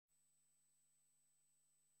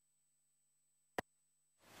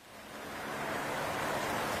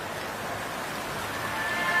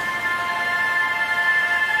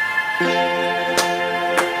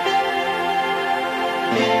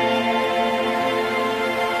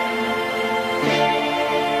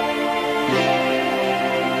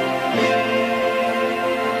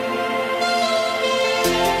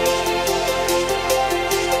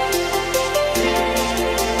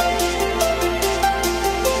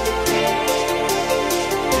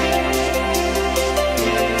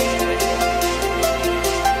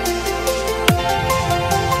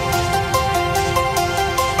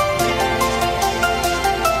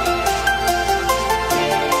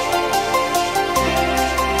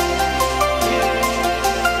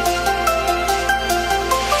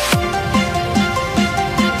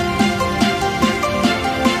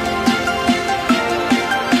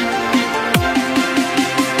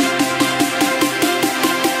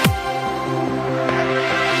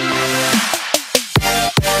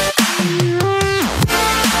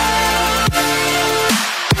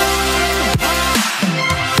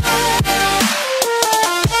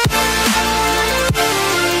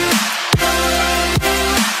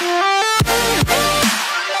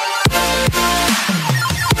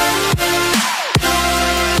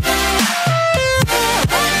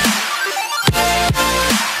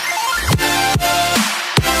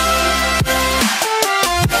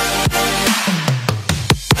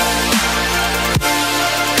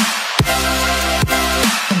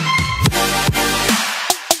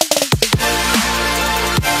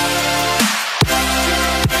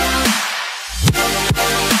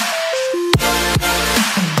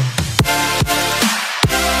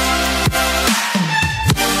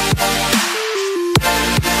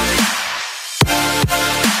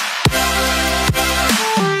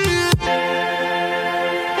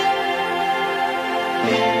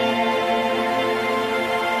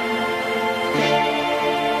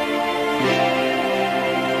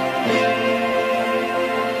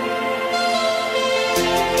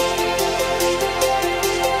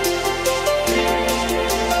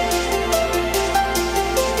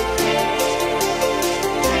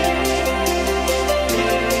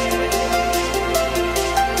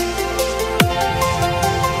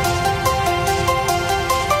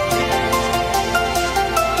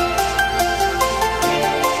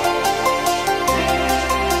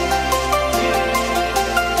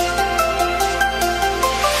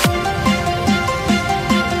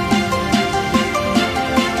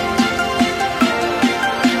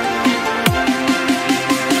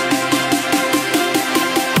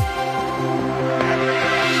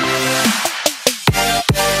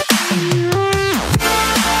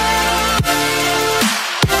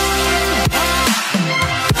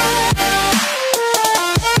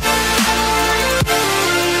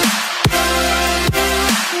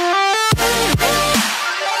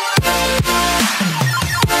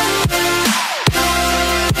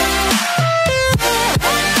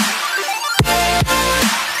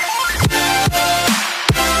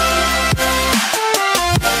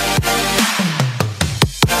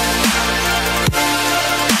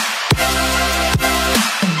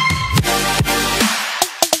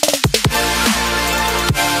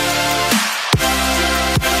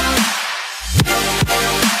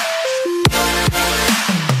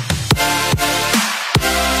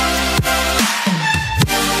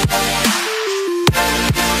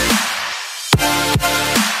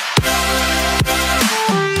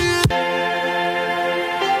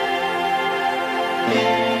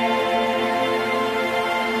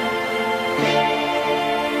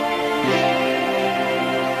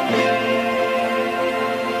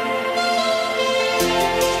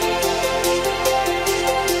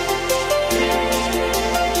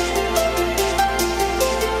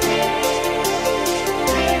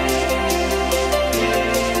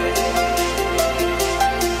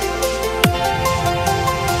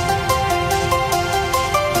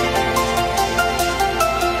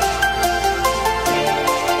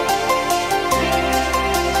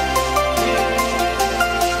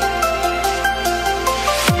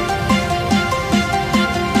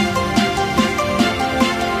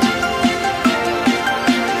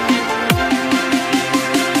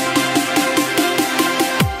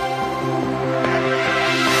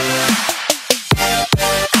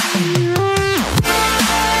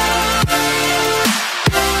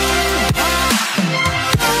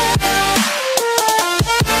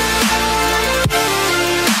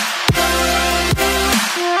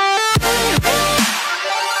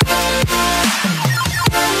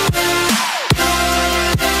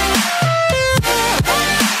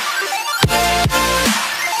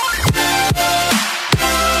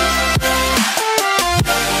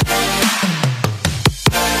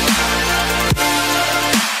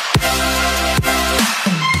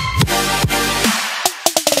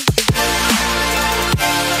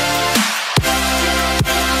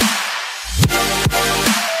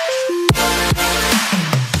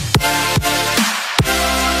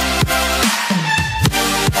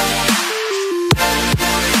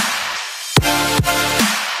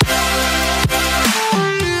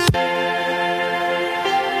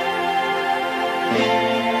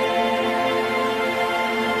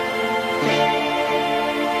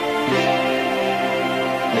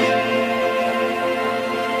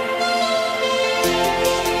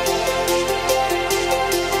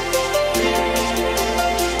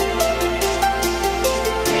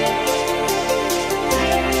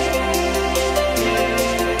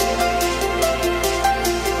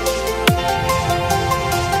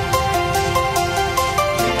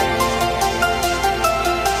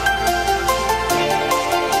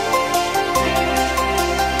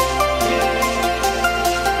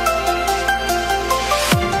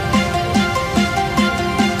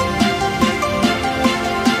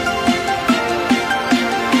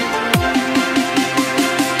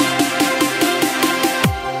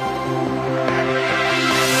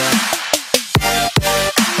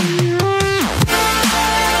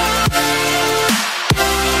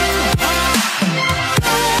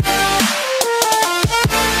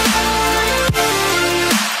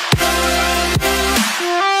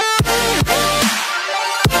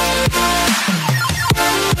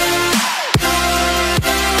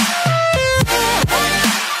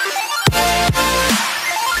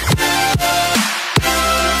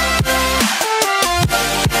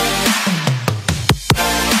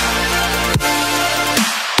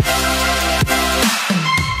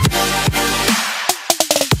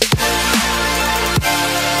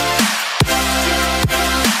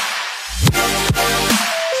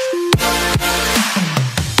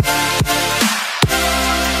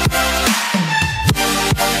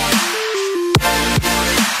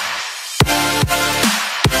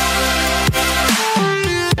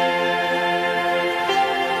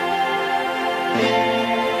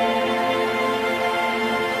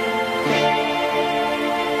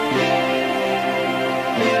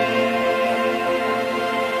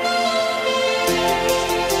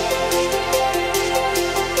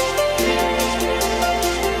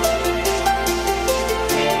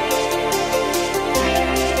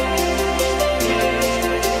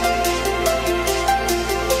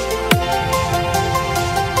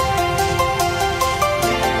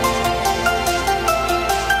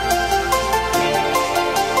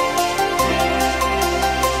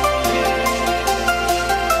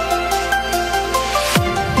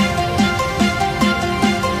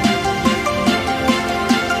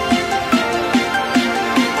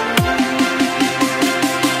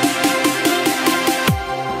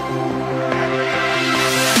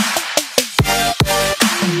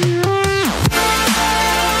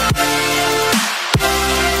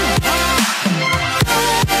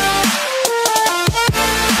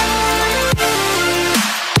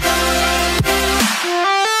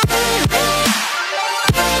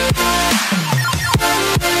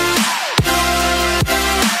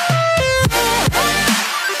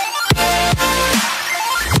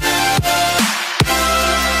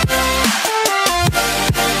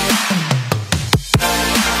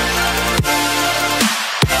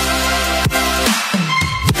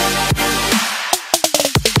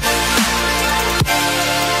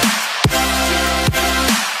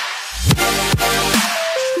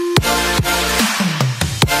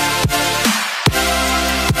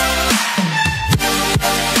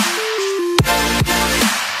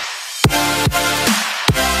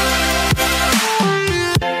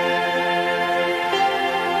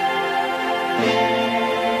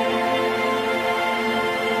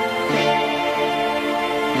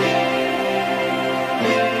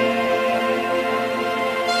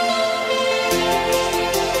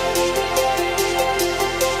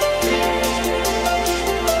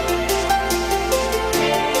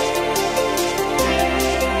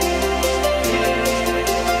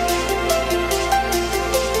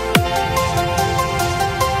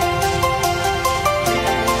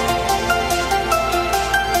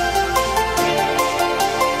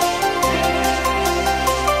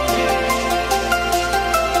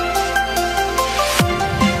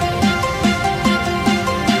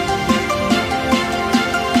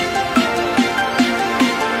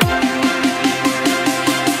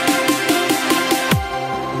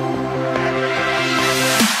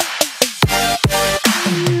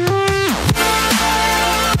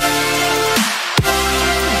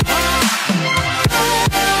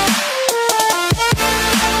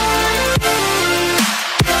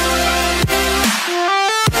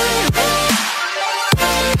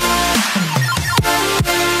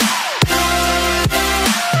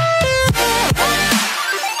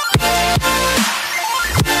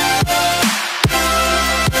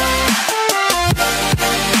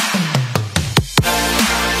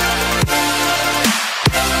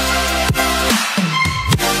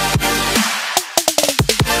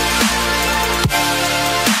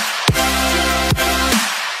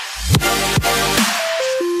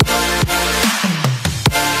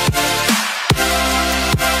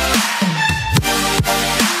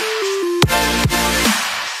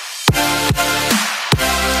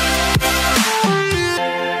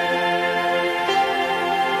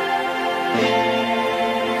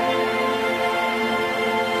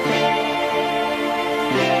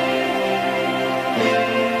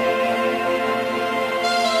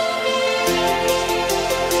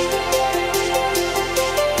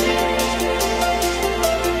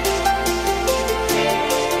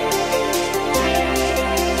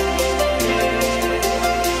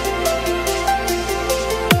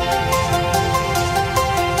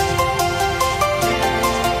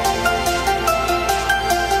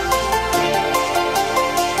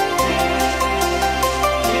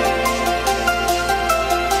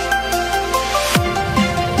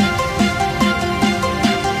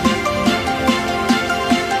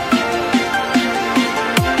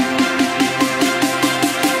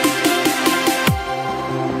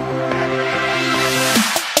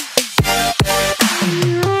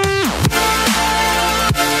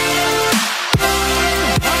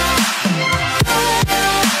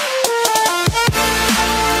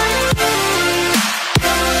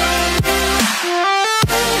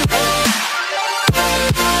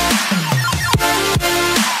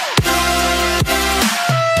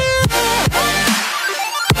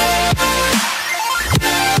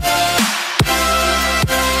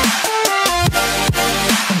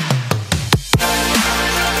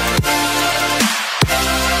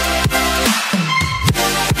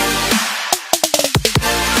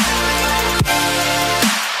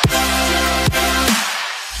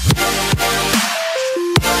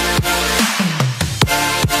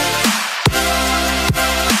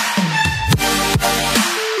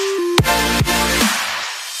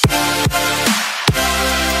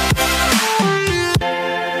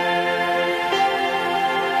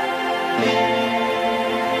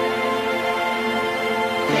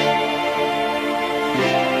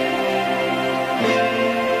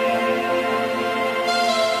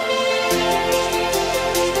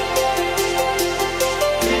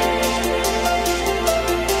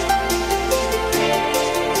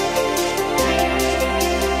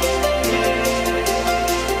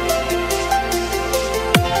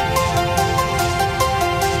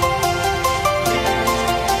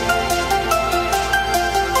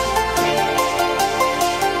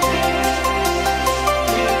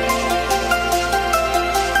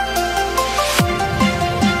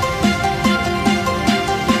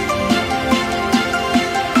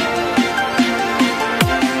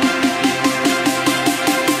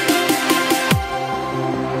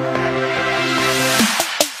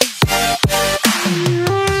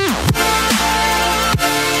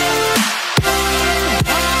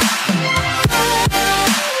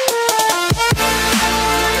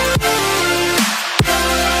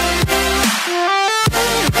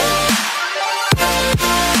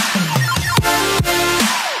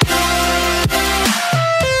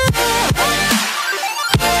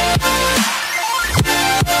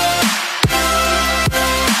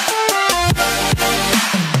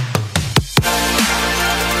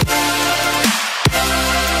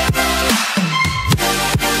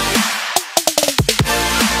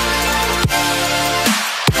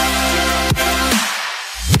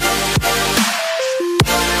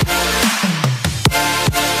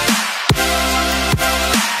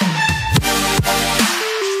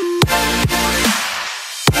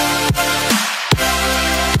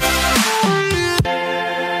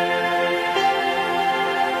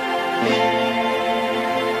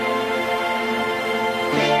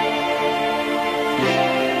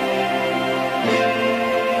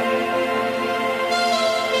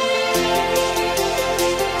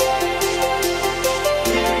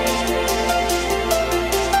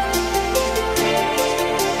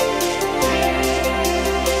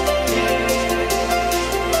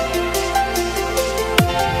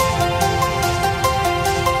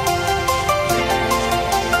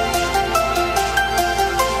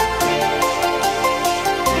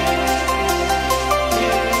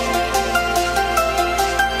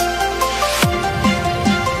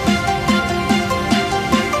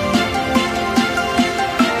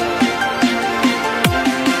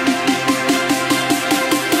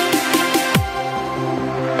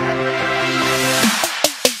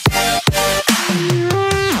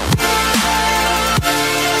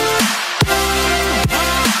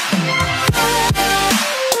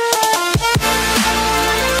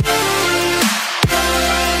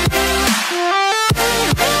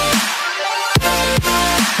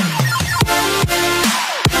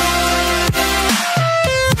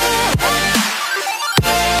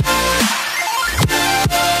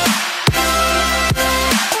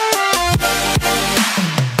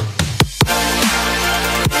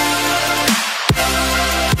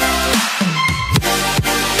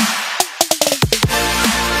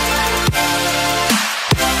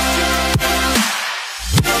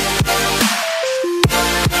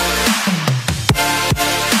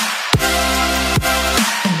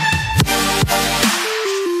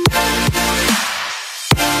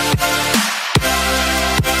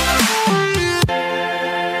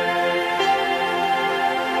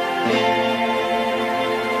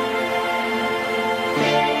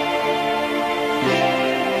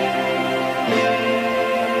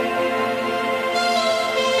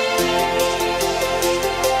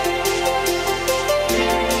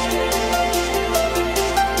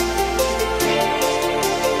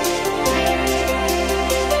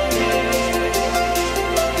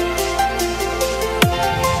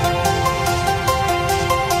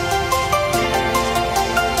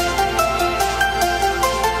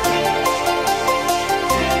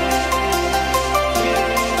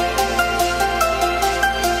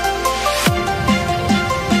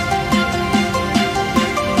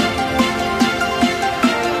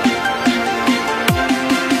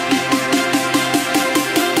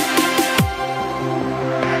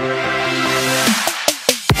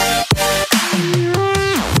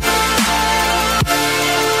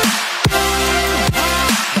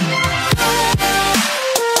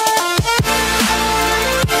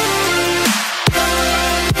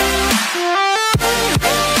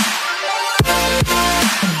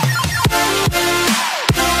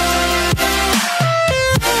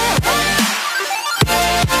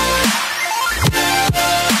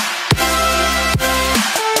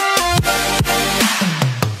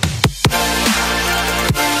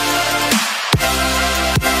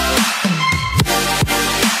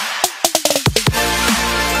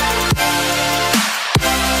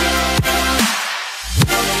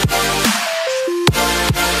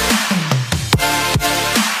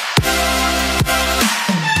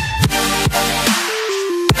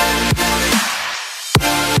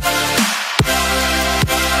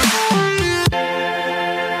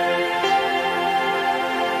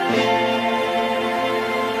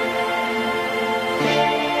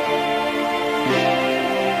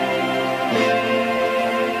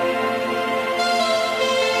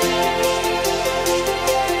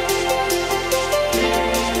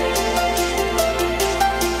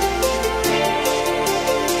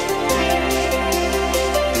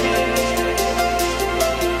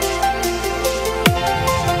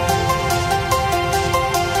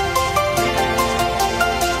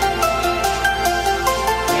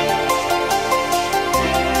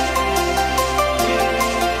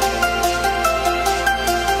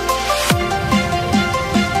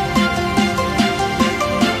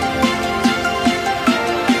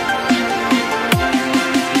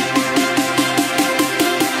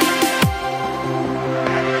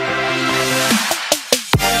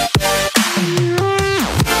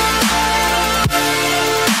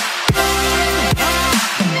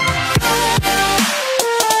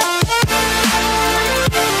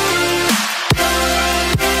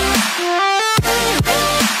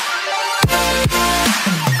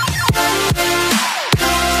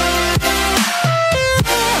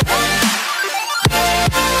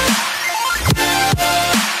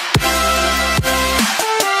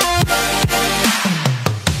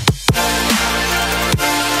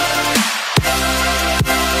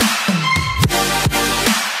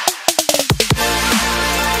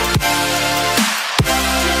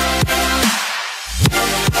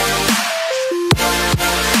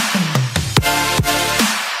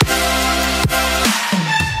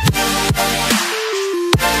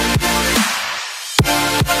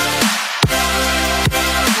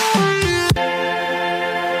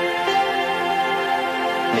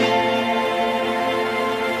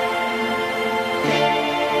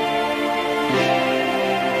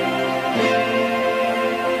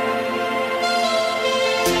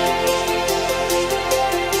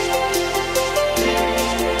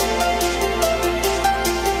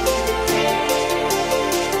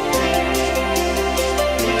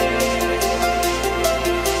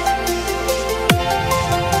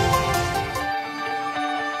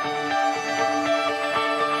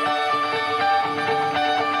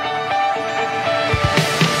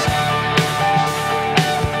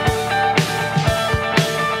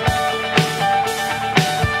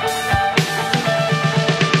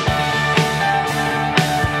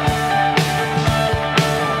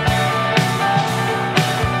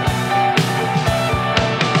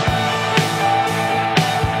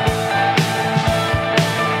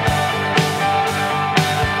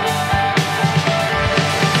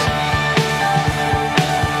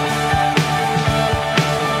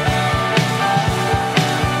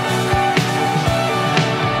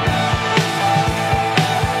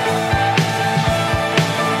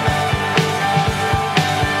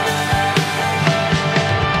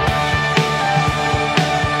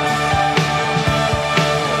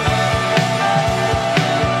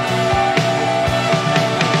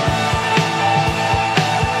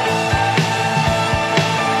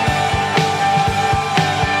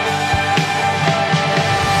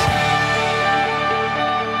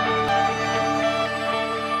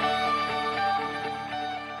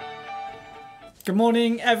Good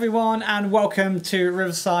morning, everyone, and welcome to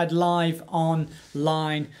Riverside Live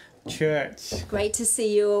Online Church. Great to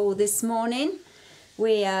see you all this morning.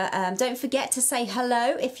 We don't forget to say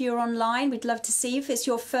hello if you're online. We'd love to see you. If it's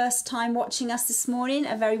your first time watching us this morning,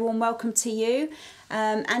 a very warm welcome to you.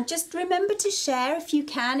 And just remember to share if you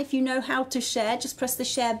can. If you know how to share, just press the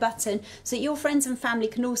share button so that your friends and family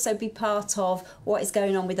can also be part of what is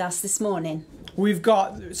going on with us this morning. We've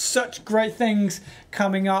got such great things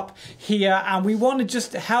coming up here, and we want to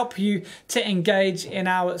just help you to engage in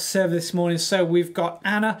our service this morning. So we've got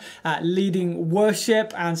Anna leading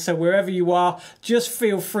worship, and so wherever you are, just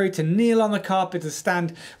feel free to kneel on the carpet, to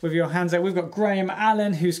stand with your hands out. We've got Graham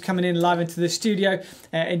Allen, who's coming in live into the studio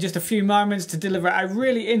in just a few moments to deliver a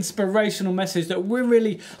really inspirational message that we're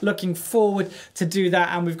really looking forward to do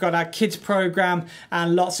that. And we've got our kids program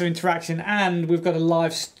and lots of interaction, and we've got a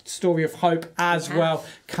live story of hope as well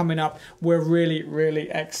coming up. We're really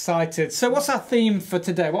excited. So what's our theme for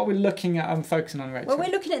today? What are we looking at and focusing on, Rachel? Well,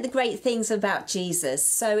 we're looking at the great things about Jesus.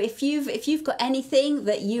 So if you've got anything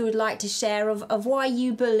that you would like to share of why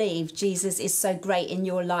you believe Jesus is so great in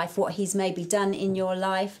your life, what he's maybe done in your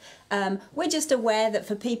life, we're just aware that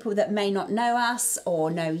for people that may not know us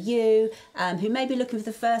or know you, who may be looking for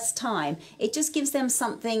the first time, it just gives them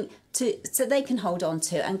something so they can hold on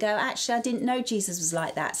to and go, actually, I didn't know Jesus was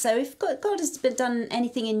like that. So if God has done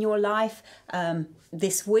anything in your life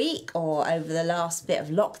this week or over the last bit of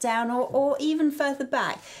lockdown or even further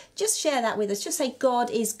back, just share that with us. Just say God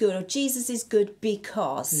is good or Jesus is good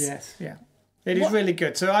because. Yes, yeah. It is really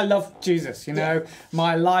good. So I love Jesus, you know.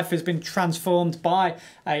 My life has been transformed by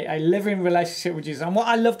a living relationship with Jesus. And what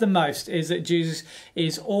I love the most is that Jesus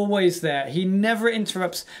is always there. He never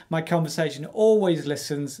interrupts my conversation, always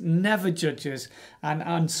listens, never judges,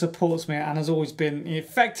 and supports me, and has always been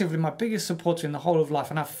effectively my biggest supporter in the whole of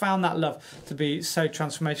life. And I've found that love to be so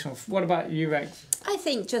transformational. What about you, Rach? I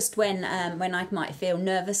think just when I might feel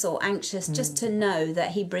nervous or anxious, just to know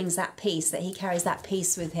that he brings that peace, that he carries that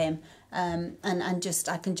peace with him. And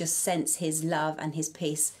I can just sense his love and his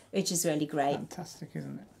peace, which is really great. Fantastic,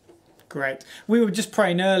 isn't it? Great. We were just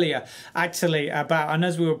praying earlier, actually, and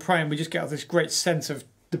as we were praying, we just get this great sense of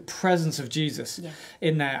the presence of Jesus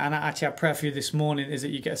in there. And actually, our prayer for you this morning is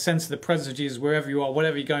that you get a sense of the presence of Jesus wherever you are,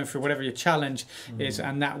 whatever you're going through, whatever your challenge is,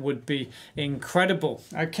 and that would be incredible.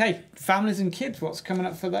 Okay, families and kids, what's coming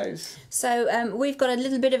up for those? So we've got a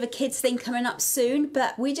little bit of a kids thing coming up soon,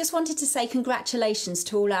 but we just wanted to say congratulations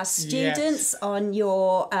to all our students on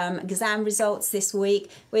your exam results this week.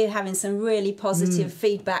 We're having some really positive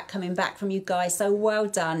feedback coming back from you guys, so well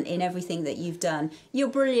done in everything that you've done. You're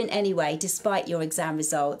brilliant anyway, despite your exam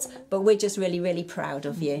results. But we're just really proud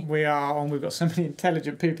of you. We are, and we've got so many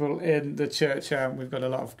intelligent people in the church. We've got a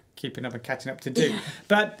lot of keeping up and catching up to do.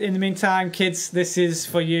 But in the meantime, kids, this is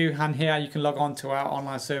for you, and here you can log on to our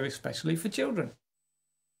online service, especially for children.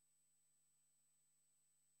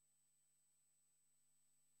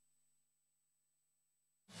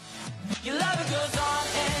 Your love goes on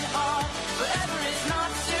and on, forever is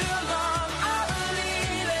not too long. I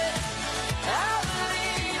believe it,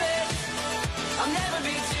 I'll never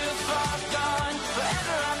be too far gone.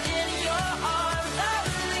 Forever I'm in your arms. I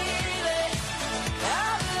believe it.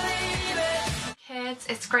 Kids,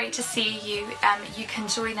 it's great to see you. You can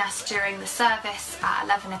join us during the service at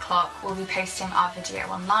 11 o'clock. We'll be posting our video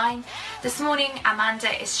online. This morning, Amanda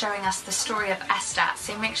is showing us the story of Esther,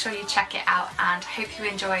 so make sure you check it out, and hope you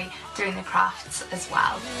enjoy doing the crafts as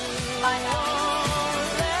well.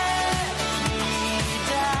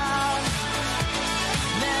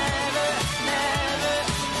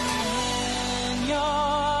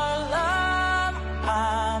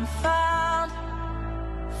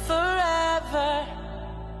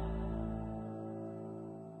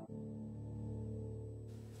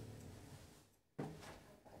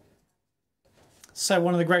 So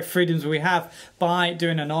one of the great freedoms we have by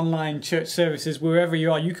doing an online church service is wherever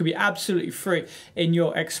you are, you can be absolutely free in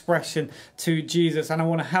your expression to Jesus. And I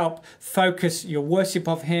want to help focus your worship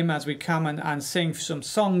of him as we come and sing some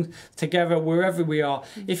songs together wherever we are.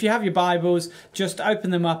 If you have your Bibles, just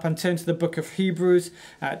open them up and turn to the book of Hebrews,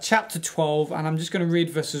 chapter 12. And I'm just going to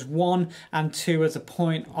read verses 1 and 2 as a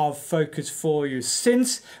point of focus for you.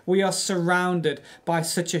 Since we are surrounded by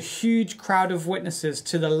such a huge crowd of witnesses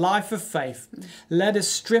to the life of faith, let us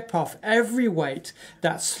strip off every weight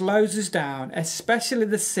that slows us down, especially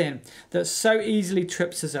the sin that so easily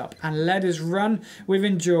trips us up, and let us run with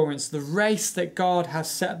endurance the race that God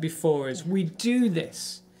has set before us. We do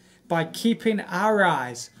this by keeping our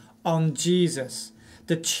eyes on Jesus,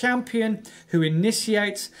 the champion who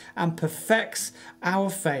initiates and perfects our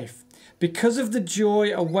faith. Because of the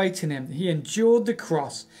joy awaiting him, he endured the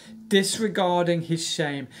cross, disregarding his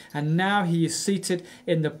shame, and now he is seated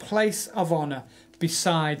in the place of honor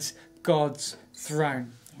besides God's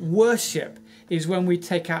throne. Worship is when we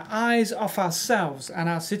take our eyes off ourselves and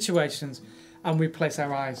our situations and we place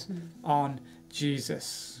our eyes on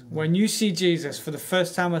Jesus. When you see Jesus for the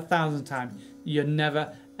first time, 1,000 times, you're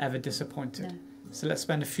never, ever disappointed. No. So let's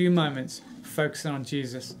spend a few moments focusing on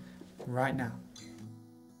Jesus right now.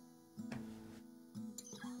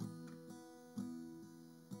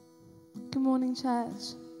 Good morning,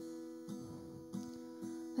 church.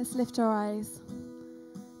 Let's lift our eyes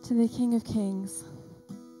to the King of Kings,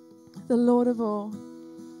 the Lord of all,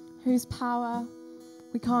 whose power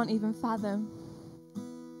we can't even fathom.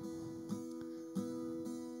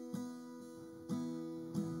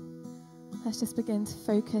 Let's just begin to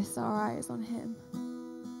focus our eyes on him.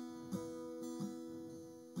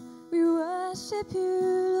 We worship you,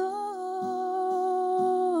 Lord.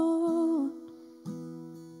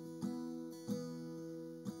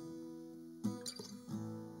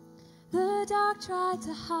 The dark tried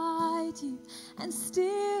to hide you and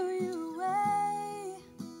steal you away.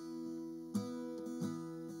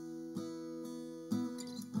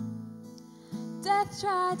 Death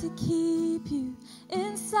tried to keep you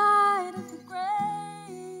inside of the grave.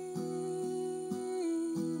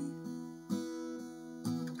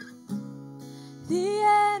 The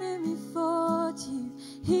enemy fought you,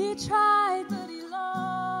 he tried but he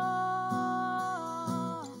lost.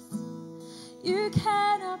 You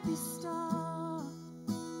cannot be stopped.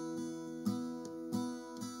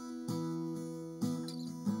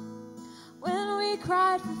 When we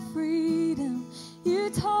cried for freedom, you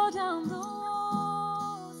tore down the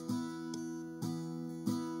walls.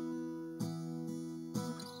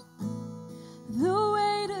 The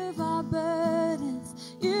weight of our burdens,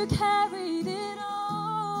 you carried it all.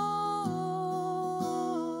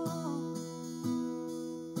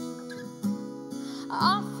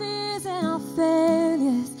 Our fears and our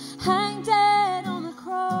failures hang dead on the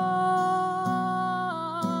cross.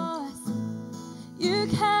 You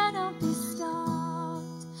cannot be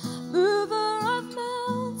stopped. Mover of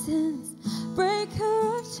mountains,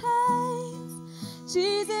 breaker of chains,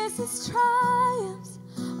 Jesus has triumphed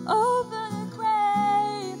over the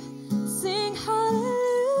grave. Sing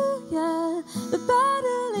hallelujah, the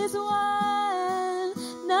battle is won.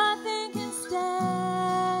 Nothing can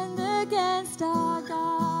stand against our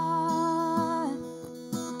God.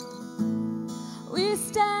 We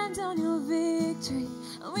stand on your victory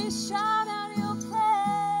and we shout out your praise.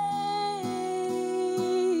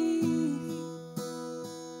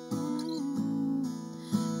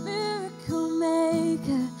 Miracle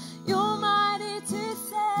maker, you're mighty to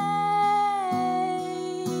save.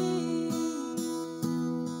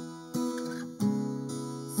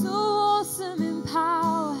 So awesome in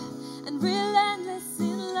power and relentless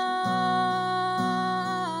in love.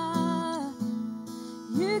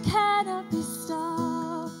 You cannot be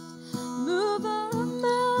stopped. Mover of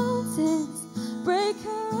mountains,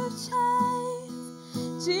 breaker of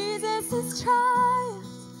chains, Jesus has triumphed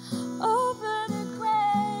over the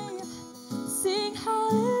grave. Sing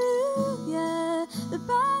hallelujah, the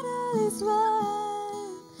battle is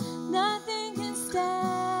won. Nothing can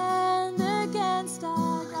stand against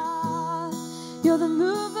our God. You're the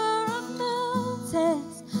mover of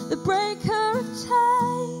mountains, the breaker of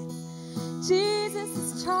chains. Jesus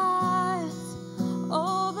has triumphed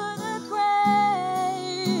over the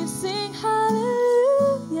grave. Sing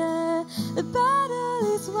hallelujah, the battle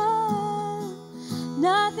is won.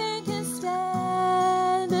 Nothing can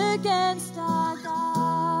stand against our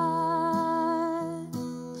God.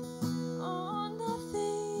 Oh,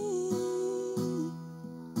 nothing.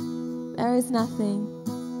 There is nothing.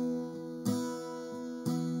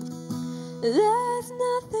 There's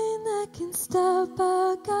nothing that can stop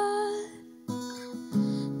our God.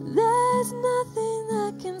 There's nothing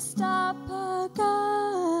that can stop our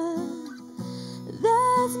God.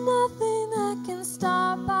 There's nothing that can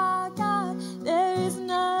stop our God. There is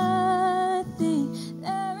nothing.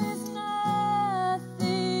 There is nothing.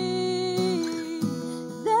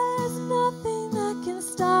 There's nothing that can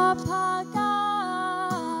stop our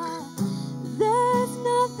God. There's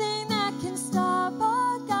nothing that can stop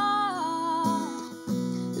our God.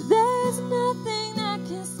 There's nothing that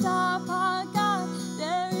can stop our God.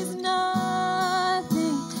 There is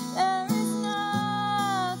nothing. There is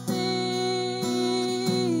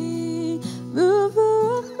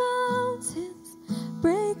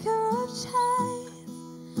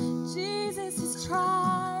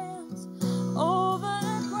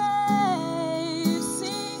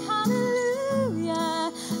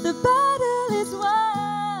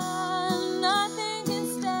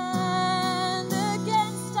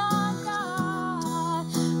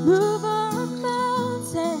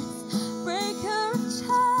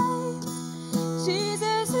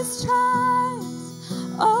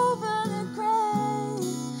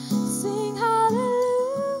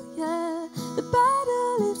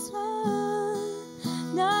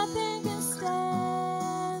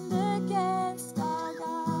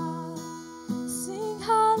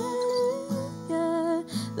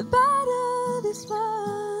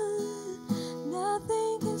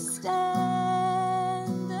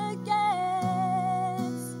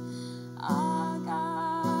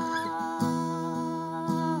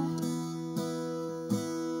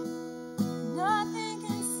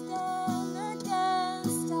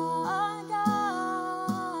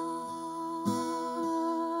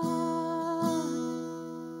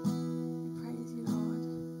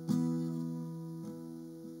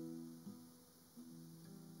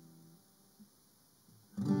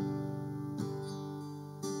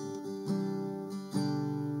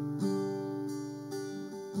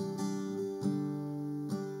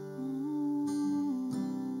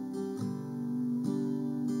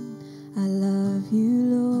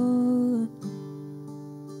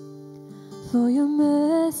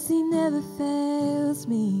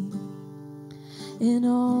In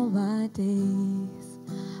all my days,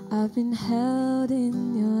 I've been held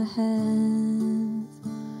in your hands.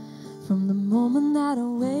 From the moment that I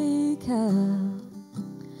wake up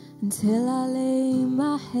until I lay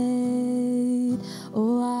my head,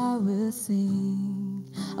 oh, I will sing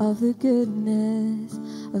of the goodness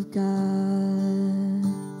of God.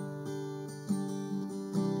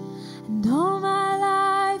 And all my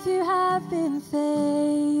life you have been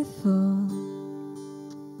faithful.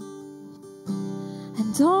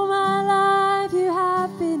 And all my life you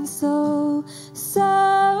have been so,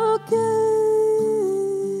 so good.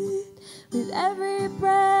 With every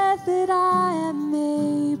breath that I am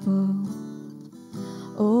able,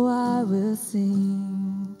 oh, I will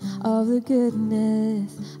sing of the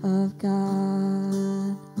goodness of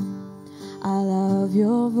God. I love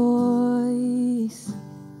your voice.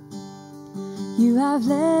 You have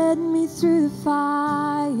led me through the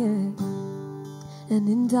fire, and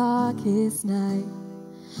in darkest night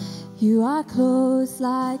you are close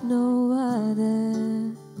like no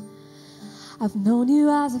other. I've known you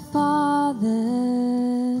as a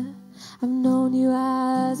father, I've known you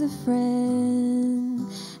as a friend,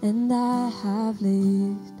 and I have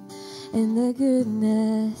lived in the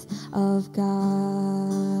goodness of God.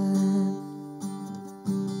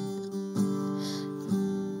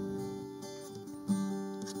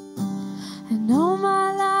 And all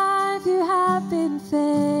my life you have been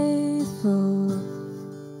faithful.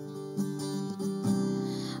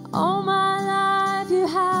 All my life you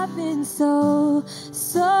have been so,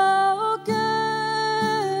 so good.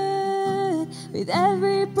 With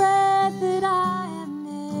every breath that I am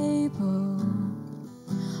able,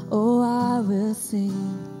 oh, I will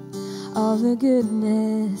sing of the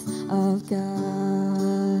goodness of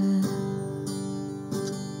God.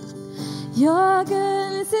 Your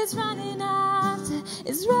goodness is running after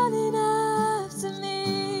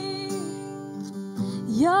me.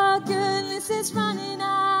 Your goodness is running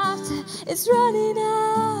after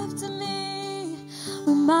me.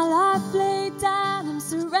 With my life laid down, I'm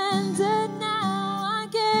surrendered now. I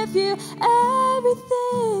give you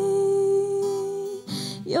everything.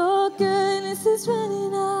 Your goodness is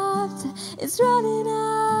running after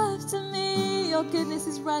me. Your goodness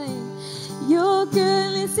is running. Your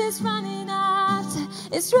goodness is running after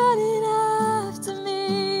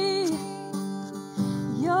me.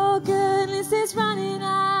 Your goodness is running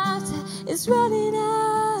after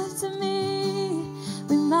me.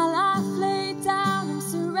 With my life laid down, I'm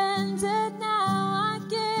surrendered now. I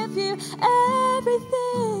give you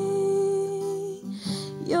everything.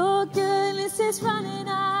 Your goodness is running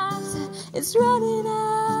after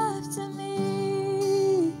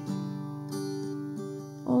me.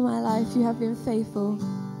 All my life you have been faithful.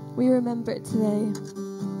 We remember it today.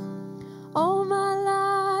 All my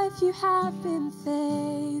life you have been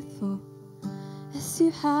faithful. Yes,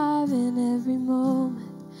 you have in every moment.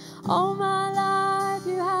 All my life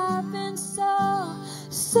you have been so,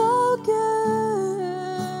 so good.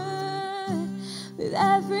 With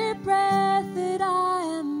every breath that I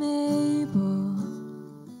am able,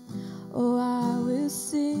 oh, I will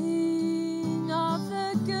sing of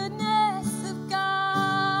the goodness of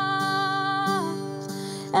God.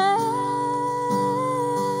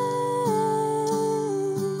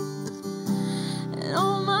 And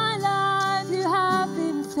all my life you have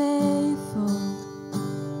been faithful.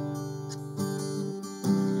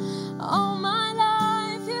 All my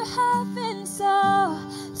life you have been so,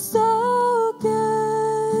 so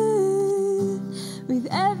good. With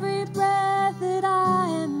every breath that I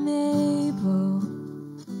am able,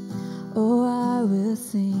 oh, I will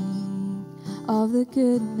sing of the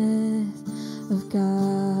goodness of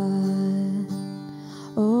God.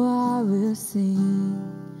 Oh, I will sing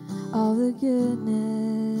of the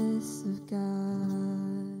goodness of God.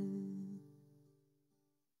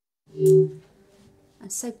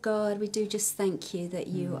 And so, God, we do just thank you that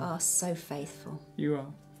you are so faithful You are.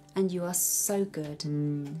 and you are so good.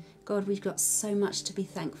 God, we've got so much to be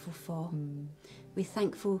thankful for. We're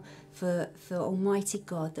thankful for Almighty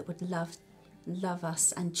God that would love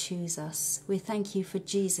us and choose us. We thank you for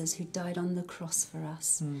Jesus who died on the cross for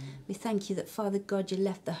us. We thank you that, Father God, you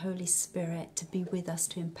left the Holy Spirit to be with us,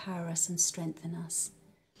 to empower us and strengthen us.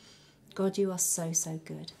 God, you are so, so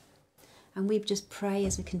good. And we just pray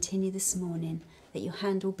as we continue this morning that your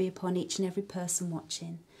hand will be upon each and every person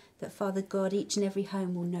watching, that, Father God, each and every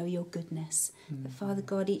home will know your goodness, that, Father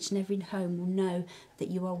God, each and every home will know that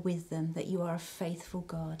you are with them, that you are a faithful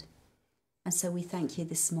God. And so we thank you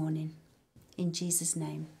this morning. In Jesus'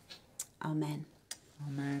 name, amen.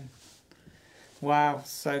 Amen. Wow.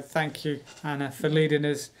 So thank you, Anna, for leading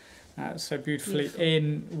us So beautifully Beautiful.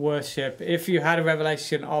 in worship. If you had a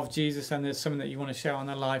revelation of Jesus and there's something that you want to share on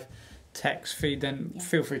the live text feed, then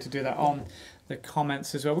feel free to do that on the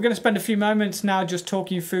comments as well. We're going to spend a few moments now just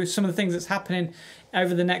talking you through some of the things that's happening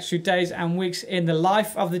over the next few days and weeks in the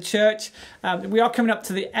life of the church. We are coming up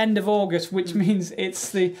to the end of August, which means it's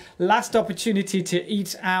the last opportunity to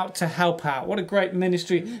eat out, to help out. What a great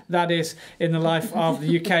ministry that is in the life of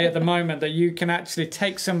the UK at the moment, that you can actually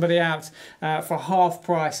take somebody out for half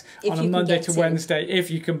price on a Monday to Wednesday, if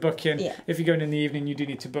you can book in. Yeah. If you're going in the evening, you do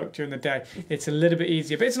need to book during the day. It's a little bit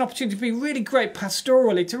easier, but it's an opportunity to be really great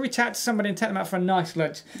pastorally, to reach out to somebody and take them out for a nice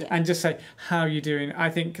lunch and just say, how are you doing? I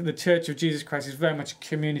think the Church of Jesus Christ is very much a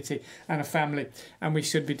community and a family, and we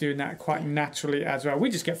should be doing that quite naturally as well.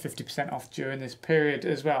 We just get 50% off during this period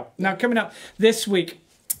as well. Now, coming up this week,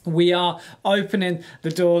 we are opening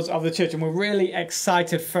the doors of the church, and we're really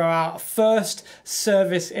excited for our first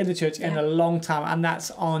service in the church in a long time, and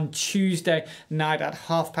that's on Tuesday night at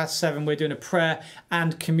 7:30. We're doing a prayer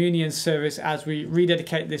and communion service as we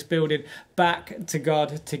rededicate this building back to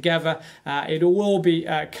God together. It will all be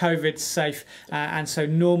COVID safe, and so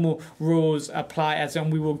normal rules apply,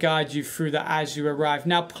 and we will guide you through that as you arrive.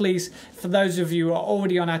 Now, please, for those of you who are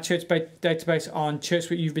already on our church database on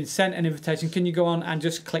ChurchSuite, you've been sent an invitation. Can you go on and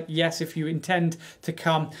just click yes if you intend to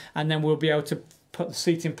come, and then we'll be able to put the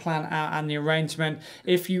seating plan out and the arrangement.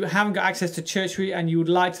 If you haven't got access to ChurchSuite and you would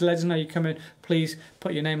like to let us know you're coming, please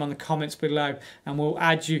put your name on the comments below and we'll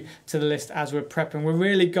add you to the list as we're prepping. We've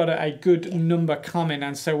really got a good number coming,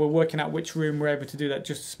 and so we're working out which room we're able to do that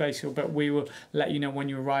just spatial, but we will let you know when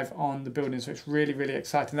you arrive on the building. So it's really, really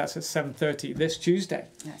exciting. That's at 7:30 this Tuesday.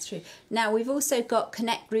 That's true. Now, we've also got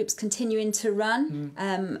Connect groups continuing to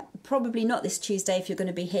run. Probably not this Tuesday if you're going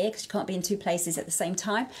to be here, because you can't be in two places at the same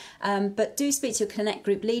time. But do speak to your Connect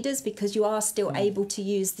group leaders, because you are still able to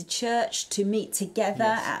use the church to meet together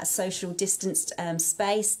at a social distanced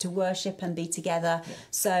space to worship and be together.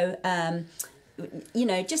 So you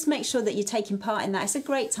know, just make sure that you're taking part in that. It's a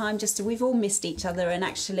great time we've all missed each other, and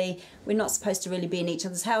actually we're not supposed to really be in each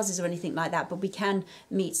other's houses or anything like that, but we can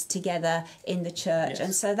meet together in the church.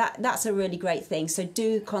 And so that's a really great thing. So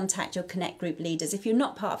do contact your Connect group leaders. If you're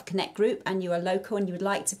not part of Connect group and you are local and you would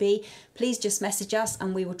like to be, please just message us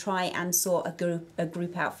and we will try and sort a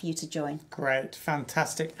group out for you to join. Great,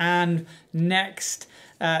 fantastic. And next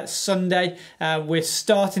Sunday, we're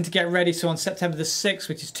starting to get ready. So on September the 6th,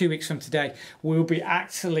 which is 2 weeks from today, we'll be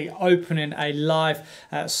actually opening a live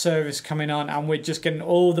service coming on, and we're just getting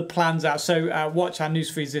all the plans out. So watch our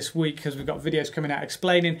news feeds this week, because we've got videos coming out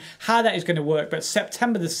explaining how that is going to work. But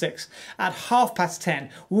September the 6th at 10:30,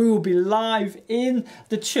 we will be live in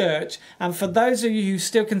the church. And for those of you who are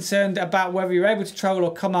still concerned about whether you're able to travel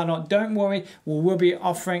or come out or not, don't worry. We will be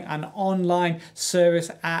offering an online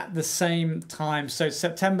service at the same time. So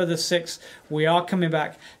September the 6th, we are coming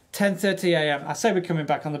back. 10:30 a.m. I say we're coming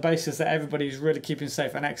back on the basis that everybody's really keeping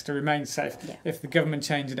safe and Exeter remains safe. If the government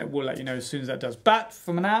changes it, we'll let you know as soon as that does. But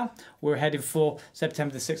for now, we're heading for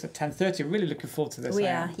September the 6th at 10:30. Really looking forward to this. We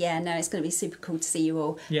are. Yeah, no, it's going to be super cool to see you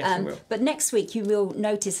all. Yes, it will. But next week you will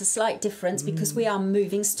notice a slight difference, because we are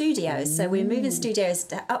moving studios. So we're moving studios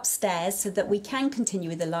upstairs so that we can continue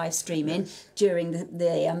with the live streaming during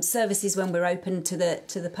the services when we're open to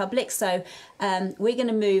the public. So we're going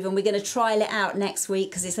to move, and we're going to trial it out next week,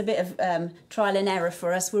 because it's a bit of trial and error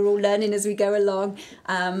for us. We're all learning as we go along.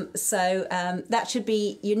 So that should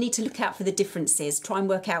be, you need to look out for the differences. Try and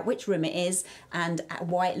work out which room it is and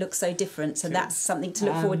why it looks so different. So that's something to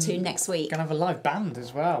look forward to next week. Going to have a live band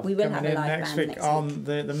as well. We will have a live next band week on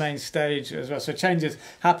the main stage as well. So changes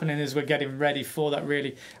happening as we're getting ready for that.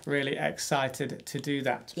 Really, really excited to do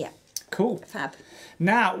that. Yeah. Cool. Fab.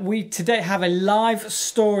 Now, we today have a live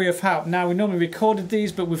story of help. Now, we normally recorded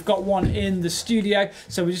these, but we've got one in the studio.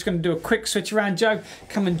 So we're just going to do a quick switch around. Joe,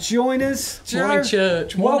 come and join us. Joe, morning,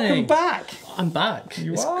 church. Welcome Morning. back. I'm back.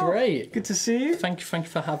 It's are. great. Good to see you. Thank you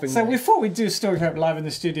for having me. So we thought we'd do a story of hope live in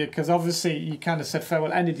the studio, because obviously you kind of said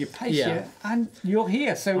farewell, ended your pace here, and you're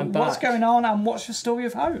here. So what's going on, and what's your story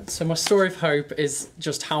of hope? So my story of hope is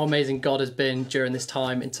just how amazing God has been during this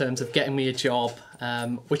time in terms of getting me a job,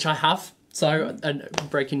 which I have. So, and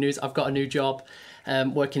breaking news, I've got a new job,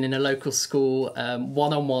 working in a local school,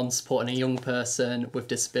 one-on-one supporting a young person with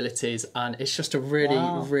disabilities, and it's just a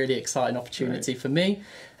really exciting opportunity for me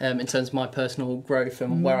in terms of my personal growth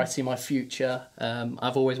and where I see my future.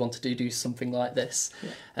 I've always wanted to do something like this,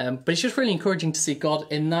 but it's just really encouraging to see God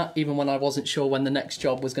in that, even when I wasn't sure when the next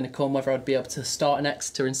job was going to come, whether I'd be able to start in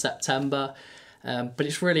Exeter in September. But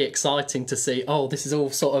it's really exciting to see, this is all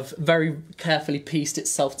sort of very carefully pieced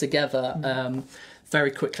itself together very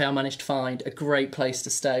quickly I managed to find a great place to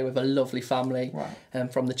stay with a lovely family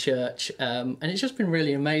from the church. And it's just been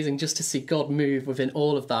really amazing just to see God move within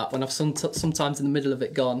all of that, when I've sometimes in the middle of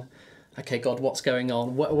it gone, okay, God, what's going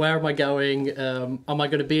on? Where am I going? Am I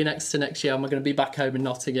going to be in Exeter next year? Am I going to be back home in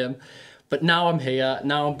Nottingham? But now I'm here,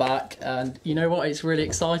 now I'm back, and you know what? It's really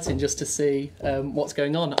exciting just to see what's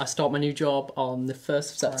going on. I start my new job on the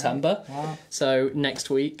 1st of September, so next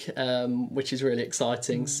week, which is really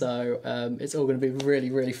exciting. So it's all going to be really,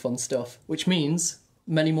 really fun stuff, which means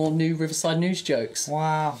many more new Riverside News jokes.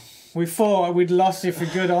 Wow. We thought we'd lost you for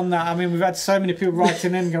good on that. I mean, we've had so many people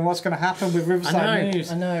writing in going, what's going to happen with Riverside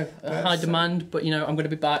News? I know. High demand, but, you know, I'm going to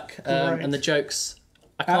be back, and the jokes...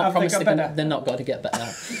 I can't Have promise they got better? they're not going to get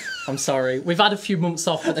better. I'm sorry. We've had a few months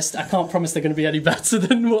off, but I can't promise they're going to be any better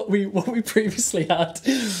than what we previously had.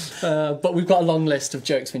 But we've got a long list of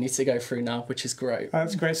jokes we need to go through now, which is great.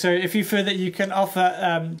 That's great. So if you feel that you can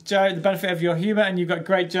offer Joe the benefit of your humour and you've got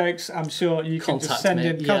great jokes, I'm sure you can just send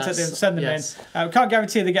them, send them in. We can't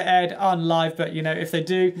guarantee they get aired on live, but you know, if they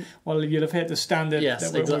do, well, you'll have hit the standard.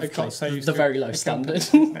 Yes, that exactly. we've got so used the to. very low standard.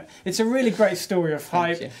 It's a really great story of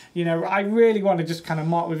hype. You know, I really want to just kind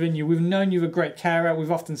of mark within you. We've known you're a great carer.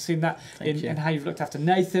 We've often seen that in how you've looked after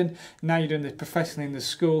Nathan. Now you're doing this professionally in the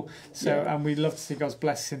school. So, and we'd love to see God's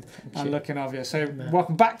blessing and looking of you. So,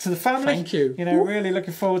 welcome back to the family. Thank you. You know, really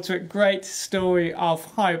looking forward to it. Great story of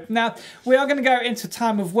hope. Now, we are going to go into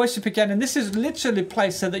time of worship again, and this is literally a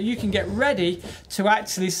place so that you can get ready to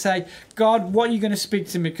actually say, God, what are you going to speak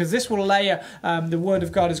to me? Because this will layer the word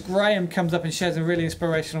of God as Graham comes up and shares a really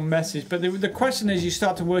inspirational message. But the question is, you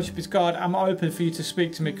start to worship is, God, I'm open for you to speak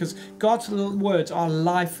to me, because God's words are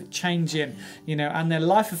life-changing, you know, and they're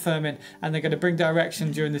life-affirming, and they're going to bring direction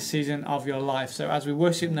during the season of your life. So as we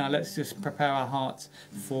worship now, let's just prepare our hearts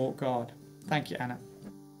for God. Thank you, Anna.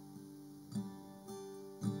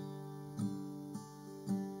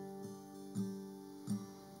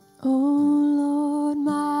 Oh Lord,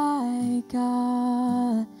 my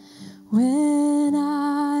God, when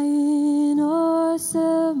I in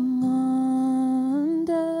awesome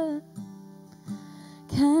wonder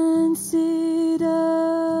consider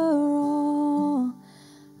all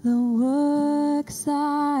the works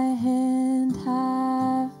thy hand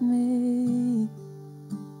have made,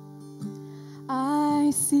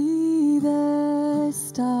 I see the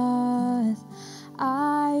stars,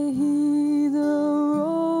 I hear the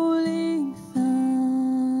rolling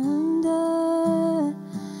thunder,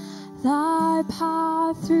 thy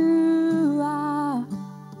power throughout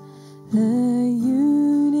the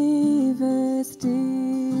universe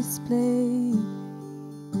display.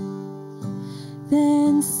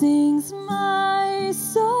 Then sings my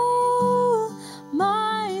soul,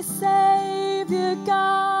 my Savior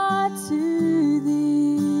God, to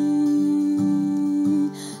thee.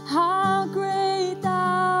 How great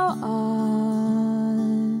thou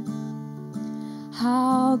art,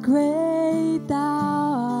 how great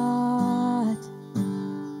thou art.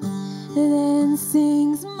 Then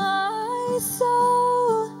sings my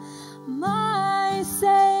soul, my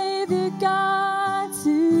Savior God,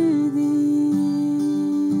 to thee.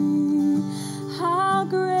 How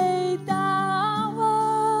great thou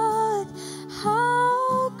art,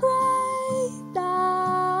 how great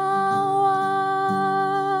thou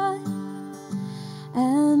art.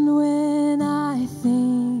 And when I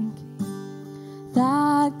think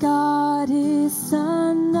that God His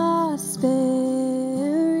Son not sparing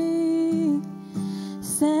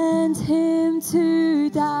sent Him to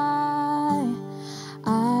die,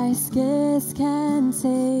 I scarce can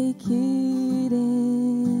take it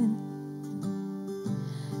in,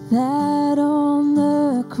 that on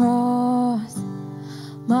the cross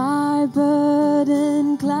my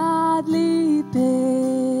burden gladly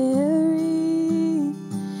bearing,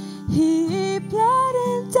 He bled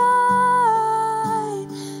and died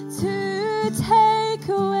to take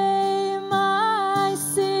away my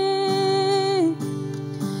sin.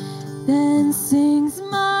 Then sings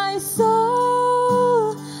my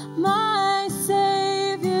soul, my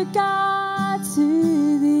Savior God,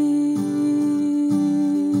 to thee.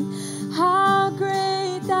 How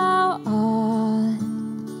great thou art,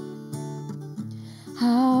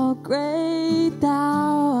 how great thou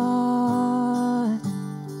art.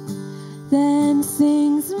 Then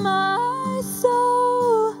sings my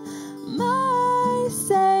soul, my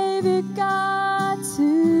Savior God,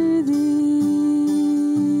 to thee.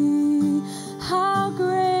 How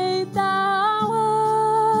great thou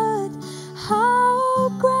art, how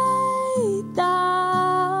great thou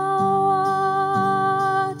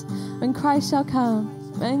art. When Christ shall come,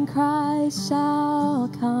 when Christ shall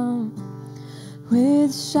come,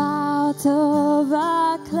 with shout of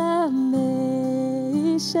acclamation,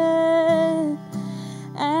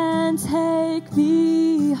 and take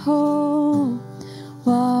me home.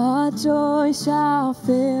 What joy shall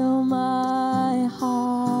fill my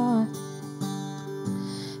heart?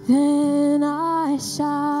 Then I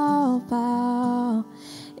shall bow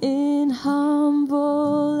in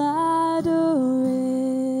humble adoration,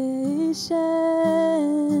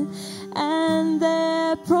 and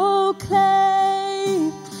there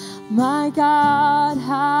proclaim, my God,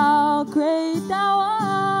 how great thou art.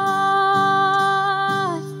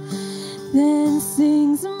 Then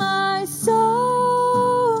sings my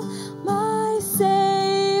soul, my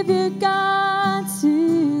Savior God,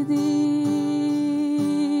 to thee.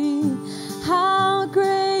 How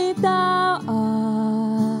great thou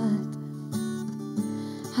art,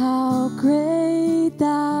 how great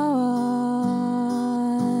thou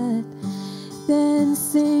art. Then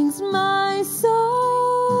sings my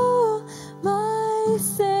soul, my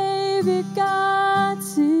Savior God,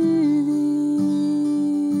 to thee.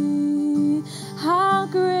 How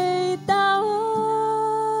great thou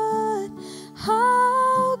art,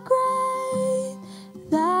 how great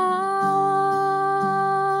thou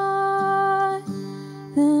art.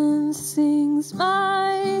 Then sings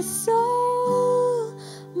my soul,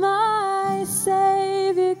 my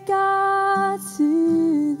Savior God,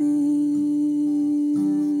 to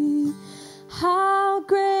thee. How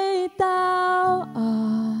great thou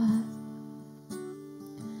art,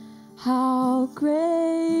 how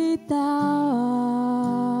great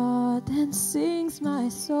thou art. And sings my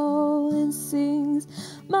soul, and sings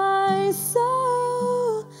my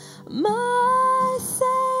soul, my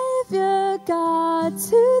Savior God,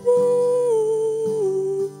 to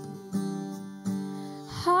thee.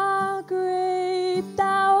 How great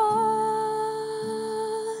thou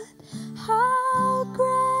art, how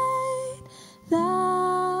great thou art.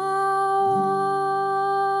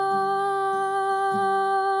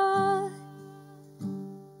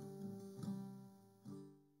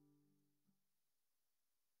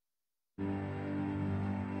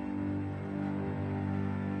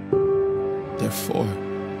 Therefore,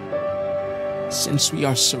 since we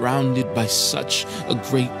are surrounded by such a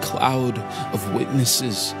great cloud of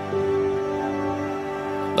witnesses,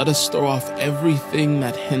 let us throw off everything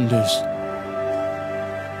that hinders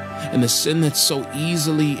and the sin that so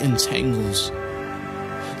easily entangles.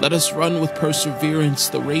 Let us run with perseverance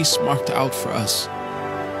the race marked out for us,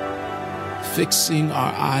 fixing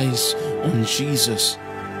our eyes on Jesus,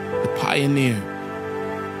 the pioneer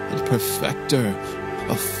and perfecter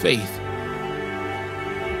of faith.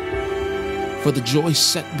 For the joy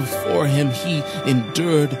set before him, he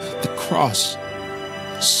endured the cross,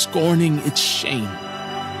 scorning its shame,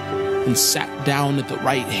 and sat down at the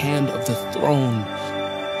right hand of the throne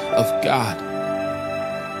of God.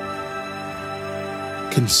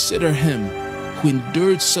 Consider him who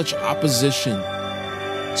endured such opposition,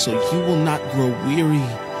 so you will not grow weary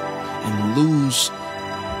and lose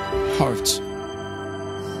heart.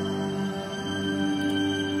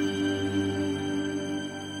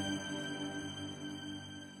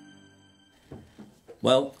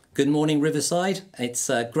 Well, good morning, Riverside. It's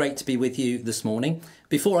great to be with you this morning.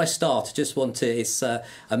 Before I start, I just want to, it's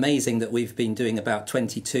amazing that we've been doing about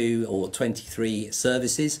 22 or 23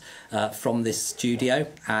 services from this studio,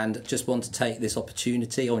 and just want to take this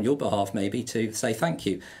opportunity on your behalf maybe to say thank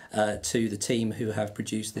you to the team who have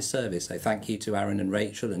produced this service. So thank you to Aaron and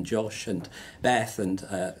Rachel and Josh and Beth and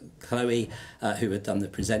Chloe who have done the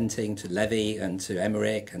presenting, to Levy and to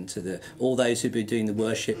Emmerich and to all those who've been doing the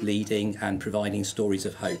worship, leading and providing stories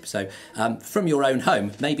of hope. So from your own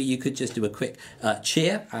home, maybe you could just do a quick cheer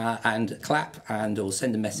and clap and or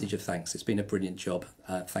send a message of thanks. It's been a brilliant job.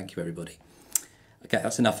 Thank you, everybody. Okay,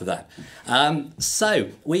 that's enough of that. So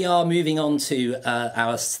we are moving on to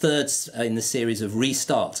our third in the series of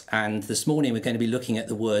Restart. And this morning we're going to be looking at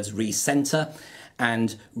the words recenter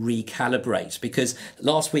and recalibrate, because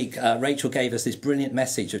last week Rachel gave us this brilliant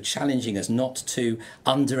message of challenging us not to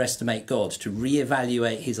underestimate God, to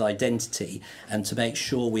reevaluate his identity and to make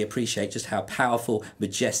sure we appreciate just how powerful,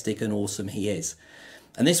 majestic and awesome he is.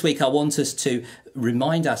 And this week I want us to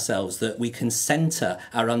remind ourselves that we can centre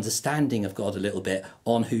our understanding of God a little bit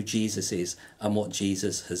on who Jesus is and what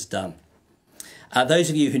Jesus has done. Those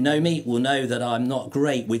of you who know me will know that I'm not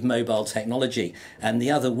great with mobile technology. And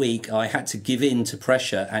the other week I had to give in to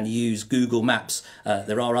pressure and use Google Maps.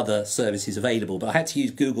 There are other services available, but I had to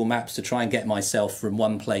use Google Maps to try and get myself from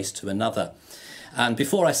one place to another. And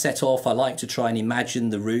before I set off, I like to try and imagine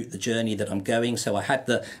the route, the journey that I'm going. So I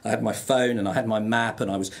had my phone and I had my map,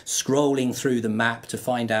 and I was scrolling through the map to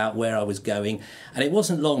find out where I was going. And it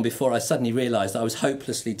wasn't long before I suddenly realised that I was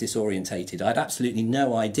hopelessly disorientated. I had absolutely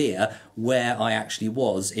no idea where I actually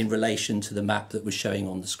was in relation to the map that was showing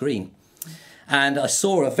on the screen. And I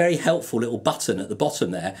saw a very helpful little button at the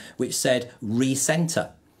bottom there which said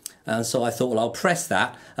recenter. And so I thought, well, I'll press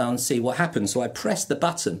that and see what happens. So I pressed the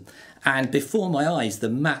button, and before my eyes, the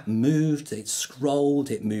map moved, it scrolled,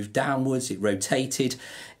 it moved downwards, it rotated,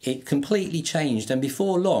 it completely changed. And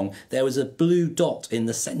before long, there was a blue dot in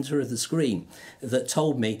the centre of the screen that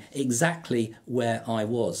told me exactly where I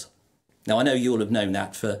was. Now, I know you all have known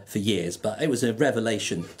that for years, but it was a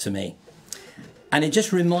revelation to me. And it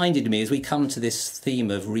just reminded me, as we come to this theme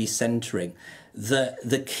of recentering, that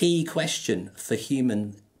the key question for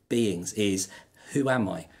human beings is, who am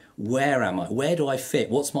I? Where am I? Where do I fit?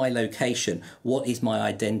 What's my location? What is my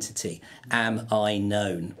identity? Am I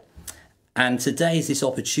known? And today is this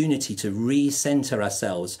opportunity to recenter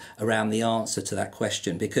ourselves around the answer to that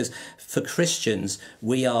question, because for Christians,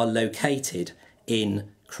 we are located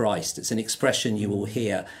in Christ. It's an expression you will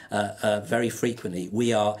hear very frequently.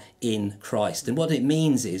 We are in Christ. And what it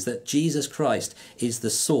means is that Jesus Christ is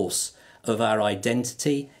the source of our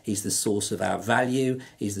identity. He's the source of our value.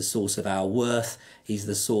 He's the source of our worth. He's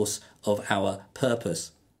the source of our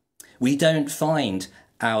purpose. We don't find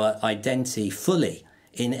our identity fully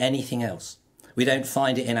in anything else. We don't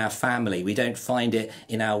find it in our family. We don't find it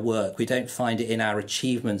in our work. We don't find it in our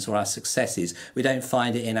achievements or our successes. We don't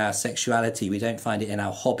find it in our sexuality. We don't find it in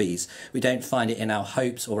our hobbies. We don't find it in our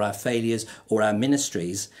hopes or our failures or our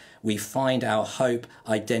ministries. We find our hope,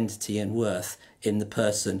 identity and worth in the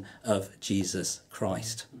person of Jesus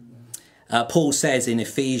Christ. Paul says in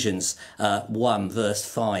Ephesians 1 verse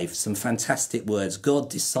 5, some fantastic words. God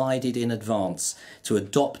decided in advance to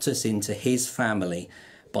adopt us into his family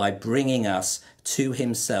by bringing us to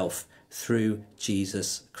himself through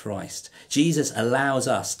Jesus Christ. Jesus allows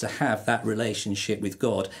us to have that relationship with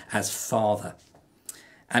God as Father.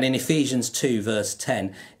 And in Ephesians 2 verse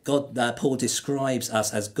 10, Paul describes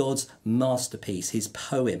us as God's masterpiece, his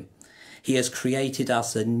poem. He has created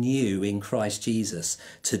us anew in Christ Jesus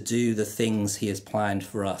to do the things he has planned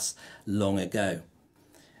for us long ago.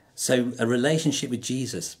 So a relationship with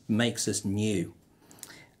Jesus makes us new.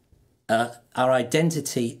 Our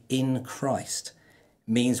identity in Christ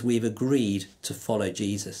means we've agreed to follow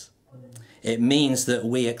Jesus. It means that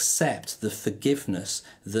we accept the forgiveness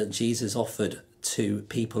that Jesus offered to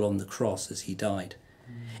people on the cross as he died.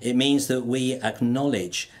 It means that we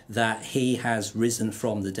acknowledge that he has risen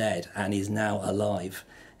from the dead and is now alive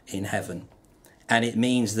in heaven. And it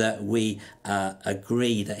means that we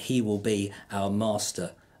agree that he will be our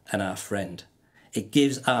master and our friend. It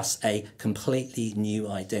gives us a completely new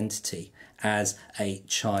identity as a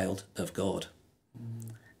child of God.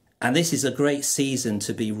 And this is a great season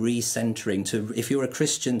to be recentering, to, if you're a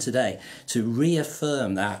Christian today, to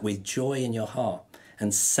reaffirm that with joy in your heart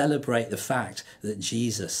and celebrate the fact that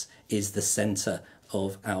Jesus is the centre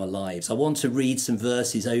of our lives. I want to read some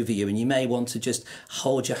verses over you, and you may want to just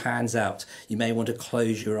hold your hands out. You may want to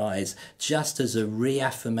close your eyes, just as a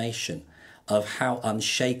reaffirmation of how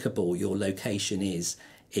unshakable your location is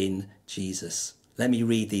in Jesus. Let me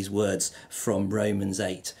read these words from Romans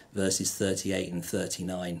 8, verses 38 and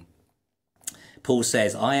 39. Paul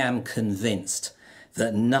says, I am convinced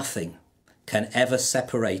that nothing can ever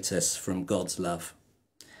separate us from God's love.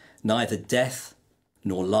 Neither death,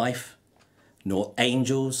 nor life, nor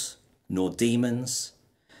angels, nor demons,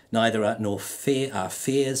 neither our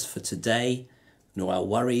fears for today, nor our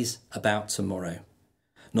worries about tomorrow.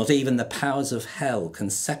 Not even the powers of hell can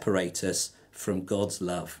separate us from God's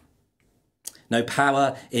love. No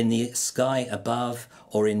power in the sky above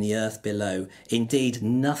or in the earth below, indeed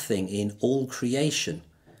nothing in all creation,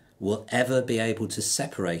 will ever be able to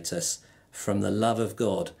separate us from the love of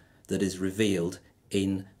God that is revealed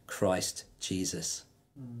in Christ Jesus.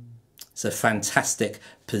 It's a fantastic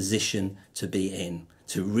position to be in,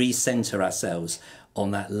 to recenter ourselves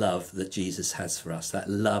on that love that Jesus has for us, that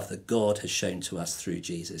love that God has shown to us through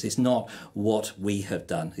Jesus. It's not what we have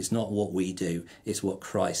done, it's not what we do, it's what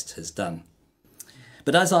Christ has done.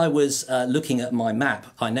 But as I was looking at my map,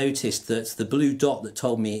 I noticed that the blue dot that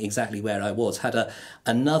told me exactly where I was had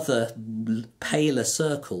another paler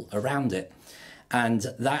circle around it. And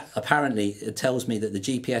that apparently tells me that the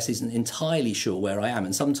GPS isn't entirely sure where I am.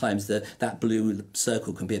 And sometimes that blue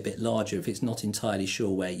circle can be a bit larger if it's not entirely sure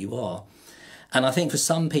where you are. And I think for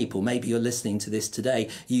some people, maybe you're listening to this today,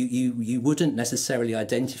 you wouldn't necessarily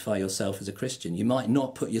identify yourself as a Christian. You might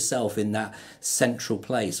not put yourself in that central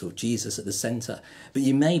place or Jesus at the centre, but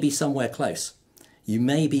you may be somewhere close. You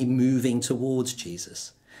may be moving towards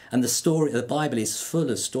Jesus. And the Bible is full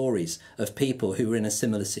of stories of people who were in a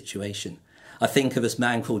similar situation. I think of this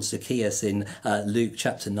man called Zacchaeus in Luke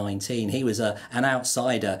chapter 19. He was an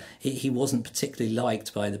outsider. He wasn't particularly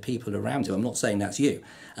liked by the people around him. I'm not saying that's you,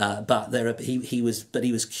 but he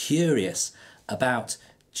was curious about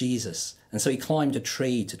Jesus. And so he climbed a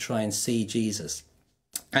tree to try and see Jesus.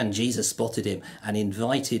 And Jesus spotted him and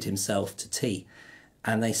invited himself to tea.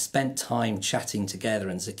 And they spent time chatting together,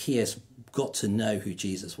 and Zacchaeus got to know who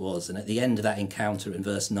Jesus was. And at the end of that encounter in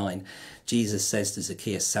verse 9, Jesus says to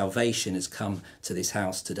Zacchaeus, salvation has come to this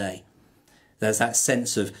house today. There's that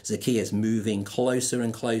sense of Zacchaeus moving closer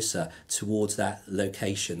and closer towards that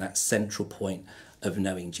location, that central point of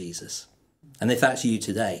knowing Jesus. And if that's you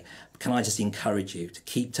today, can I just encourage you to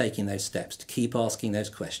keep taking those steps, to keep asking those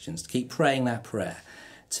questions, to keep praying that prayer,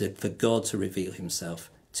 for God to reveal himself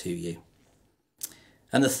to you.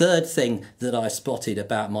 And the third thing that I spotted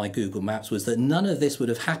about my Google Maps was that none of this would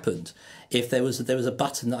have happened if there was a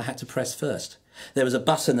button that I had to press first. There was a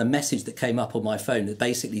button, a message that came up on my phone that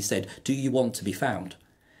basically said, do you want to be found?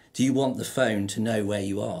 Do you want the phone to know where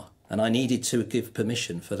you are? And I needed to give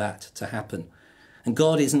permission for that to happen. And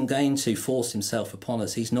God isn't going to force himself upon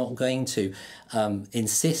us. He's not going to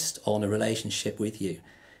insist on a relationship with you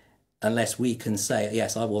unless we can say,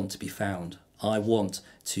 yes, I want to be found. I want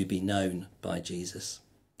to be known by Jesus.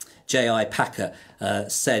 J.I. Packer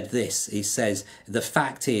said this. He says, the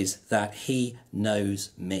fact is that he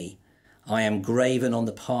knows me. I am graven on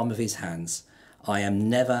the palm of his hands. I am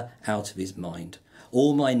never out of his mind.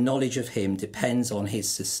 All my knowledge of him depends on his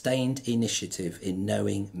sustained initiative in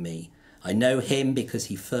knowing me. I know him because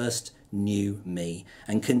he first knew me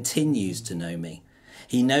and continues to know me.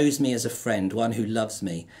 He knows me as a friend, one who loves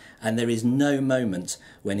me, and there is no moment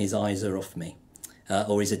when his eyes are off me,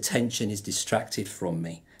 or his attention is distracted from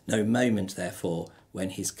me. No moment, therefore, when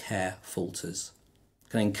his care falters.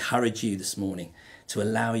 Can I encourage you this morning to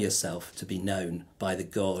allow yourself to be known by the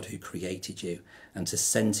God who created you and to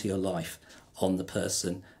centre your life on the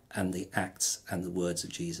person and the acts and the words of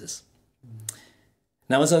Jesus.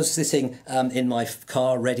 Now, as I was sitting in my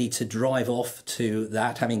car ready to drive off to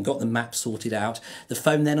that, having got the map sorted out, the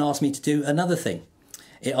phone then asked me to do another thing.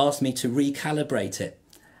 It asked me to recalibrate it.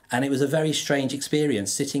 And it was a very strange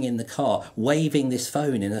experience sitting in the car, waving this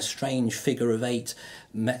phone in a strange figure of eight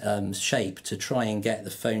shape to try and get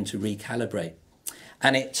the phone to recalibrate.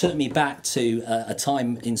 And it took me back to a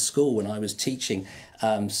time in school when I was teaching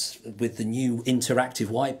with the new interactive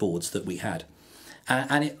whiteboards that we had.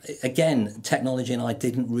 And again, technology and I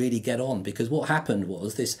didn't really get on, because what happened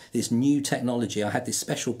was this new technology, I had this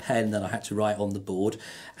special pen that I had to write on the board,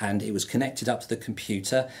 and it was connected up to the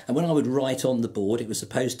computer. And when I would write on the board, it was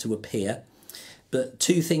supposed to appear. But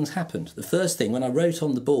two things happened. The first thing, when I wrote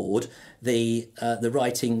on the board, the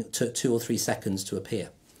writing took 2 or 3 seconds to appear.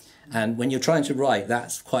 And when you're trying to write,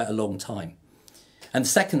 that's quite a long time. And the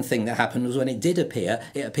second thing that happened was when it did appear,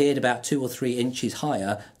 it appeared about 2 or 3 inches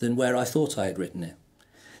higher than where I thought I had written it.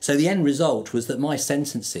 So the end result was that my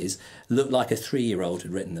sentences looked like a 3-year-old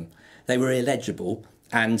had written them. They were illegible,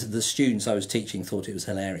 and the students I was teaching thought it was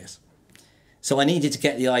hilarious. So I needed to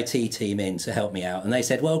get the IT team in to help me out. And they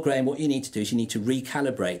said, well, Graham, what you need to do is you need to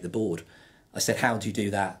recalibrate the board. I said, how do you do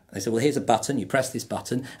that? They said, well, here's a button. You press this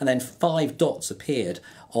button, and then 5 dots appeared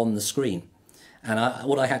on the screen. And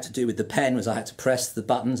what I had to do with the pen was I had to press the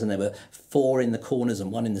buttons, and there were 4 in the corners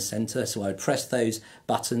and 1 in the centre. So I would press those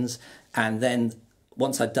buttons, and then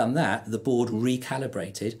once I'd done that, the board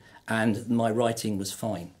recalibrated and my writing was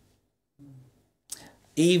fine.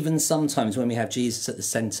 Even sometimes when we have Jesus at the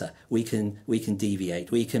centre, we can deviate,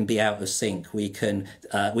 we can be out of sync, we can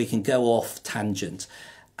go off tangent,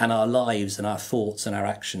 and our lives and our thoughts and our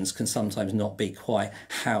actions can sometimes not be quite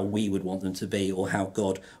how we would want them to be or how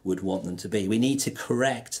God would want them to be. We need to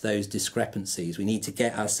correct those discrepancies. We need to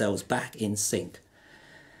get ourselves back in sync.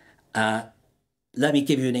 Let me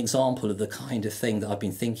give you an example of the kind of thing that I've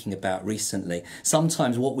been thinking about recently.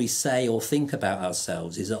 Sometimes what we say or think about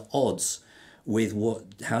ourselves is at odds with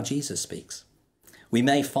how Jesus speaks. We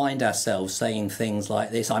may find ourselves saying things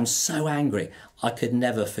like this: I'm so angry, I could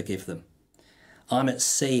never forgive them. I'm at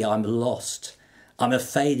sea, I'm lost. I'm a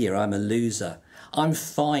failure, I'm a loser. I'm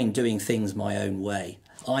fine doing things my own way.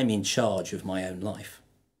 I'm in charge of my own life.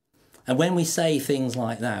 And when we say things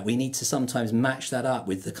like that, we need to sometimes match that up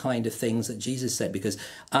with the kind of things that Jesus said, because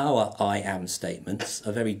our I am statements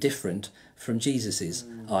are very different from Jesus's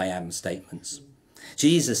I am statements.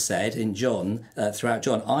 Jesus said in John, throughout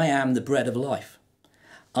John, I am the bread of life.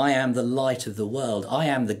 I am the light of the world. I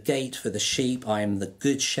am the gate for the sheep. I am the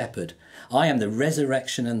good shepherd. I am the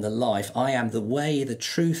resurrection and the life. I am the way, the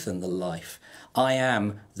truth and the life. I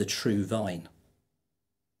am the true vine.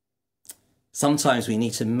 Sometimes we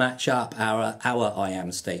need to match up our I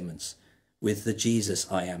am statements with the Jesus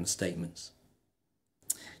I am statements.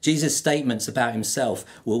 Jesus' statements about himself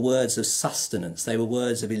were words of sustenance. They were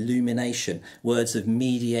words of illumination, words of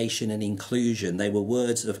mediation and inclusion. They were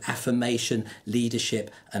words of affirmation, leadership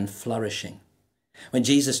and flourishing. When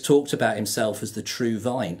Jesus talked about himself as the true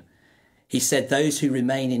vine, he said, those who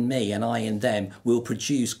remain in me and I in them will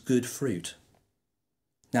produce good fruit.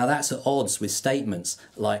 Now that's at odds with statements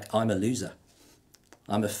like, I'm a loser,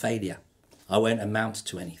 I'm a failure, I won't amount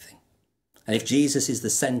to anything. And if Jesus is the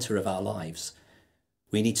centre of our lives,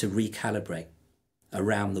 we need to recalibrate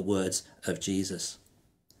around the words of Jesus.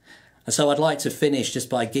 And so I'd like to finish just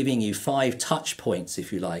by giving you 5 touch points,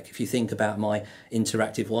 if you like. If you think about my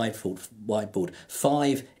interactive whiteboard,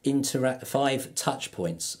 5 touch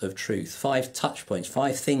points of truth, 5 touch points,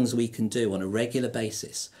 5 things we can do on a regular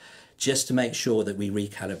basis just to make sure that we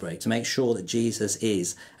recalibrate, to make sure that Jesus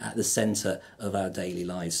is at the centre of our daily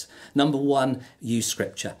lives. Number 1, use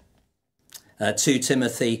scripture. 2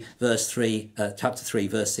 Timothy chapter 3,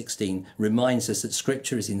 verse 16 reminds us that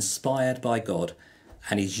scripture is inspired by God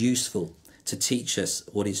and is useful to teach us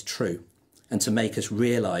what is true and to make us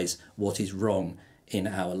realise what is wrong in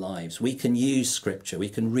our lives. We can use scripture, we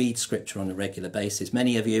can read scripture on a regular basis.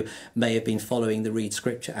 Many of you may have been following the Read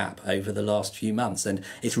Scripture app over the last few months, and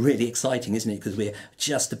it's really exciting, isn't it? Because we're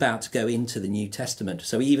just about to go into the New Testament.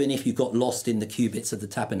 So even if you got lost in the cubits of the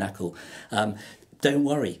tabernacle, don't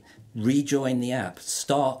worry. Rejoin the app,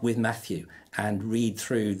 start with Matthew and read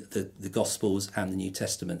through the Gospels and the New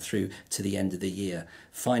Testament through to the end of the year.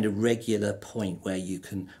 Find a regular point where you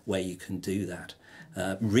can do that.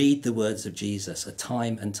 Read the words of Jesus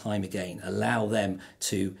time and time again. Allow them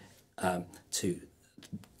to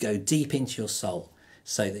go deep into your soul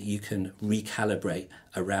so that you can recalibrate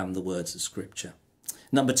around the words of Scripture.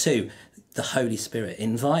 Number 2, the Holy Spirit.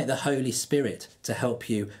 Invite the Holy Spirit to help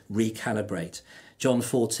you recalibrate. John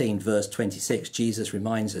 14, verse 26, Jesus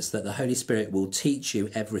reminds us that the Holy Spirit will teach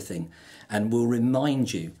you everything and will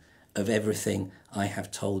remind you of everything I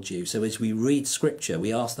have told you. So as we read Scripture,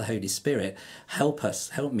 we ask the Holy Spirit, help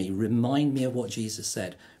me, remind me of what Jesus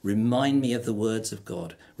said. Remind me of the words of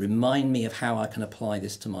God. Remind me of how I can apply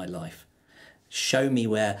this to my life. Show me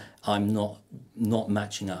where I'm not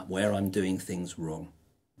matching up, where I'm doing things wrong.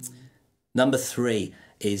 Number 3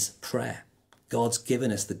 is prayer. God's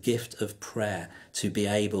given us the gift of prayer to be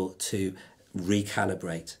able to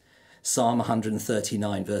recalibrate. Psalm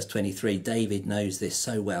 139, verse 23, David knows this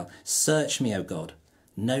so well. Search me, O God,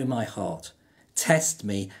 know my heart. Test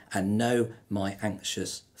me and know my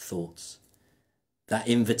anxious thoughts. That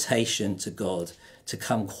invitation to God to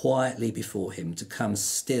come quietly before him, to come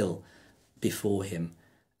still before him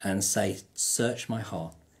and say, search my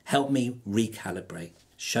heart. Help me recalibrate.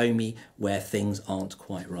 Show me where things aren't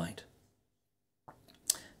quite right.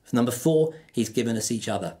 Number 4, he's given us each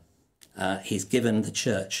other. He's given the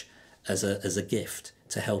church as a gift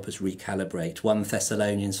to help us recalibrate. 1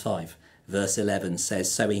 Thessalonians 5, verse 11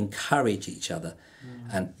 says, so encourage each other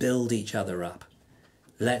and build each other up.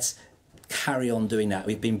 Let's carry on doing that.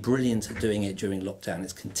 We've been brilliant at doing it during lockdown.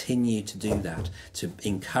 Let's continue to do that, to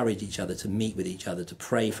encourage each other, to meet with each other, to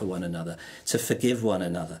pray for one another, to forgive one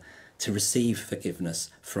another, to receive forgiveness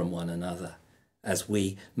from one another, as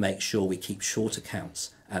we make sure we keep short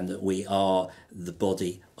accounts and that we are the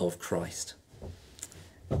body of Christ.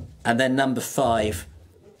 And then number 5,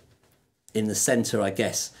 in the centre, I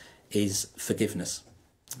guess, is forgiveness.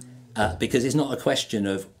 Because it's not a question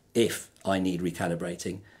of if I need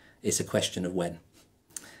recalibrating, it's a question of when.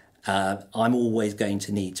 I'm always going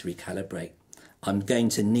to need to recalibrate. I'm going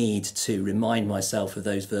to need to remind myself of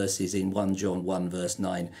those verses in 1 John 1 verse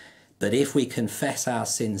 9. But if we confess our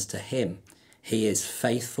sins to him, he is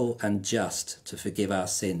faithful and just to forgive our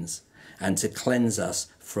sins and to cleanse us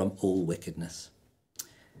from all wickedness.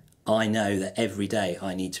 I know that every day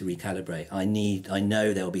I need to recalibrate. I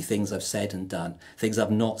know there will be things I've said and done, things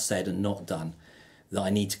I've not said and not done, that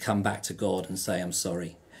I need to come back to God and say, I'm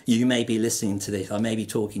sorry. You may be listening to this, I may be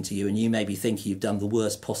talking to you, and you may be thinking you've done the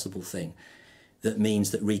worst possible thing. That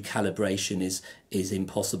means that recalibration is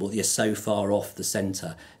impossible. You're so far off the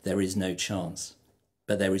centre, there is no chance.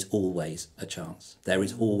 But there is always a chance. There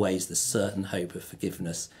is always the certain hope of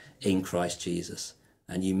forgiveness in Christ Jesus.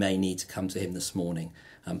 And you may need to come to him this morning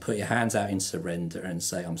and put your hands out in surrender and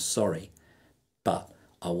say, I'm sorry, but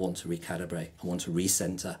I want to recalibrate. I want to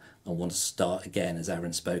recenter. I want to start again, as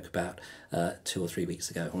Aaron spoke about 2 or 3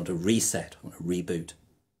 weeks ago. I want to reset. I want to reboot.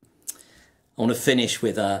 I want to finish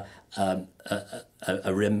with a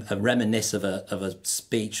reminisce of a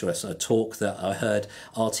speech or a talk that I heard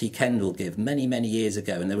R.T. Kendall give many, many years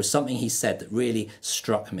ago. And there was something he said that really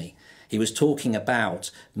struck me. He was talking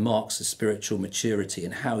about marks of spiritual maturity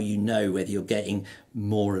and how you know whether you're getting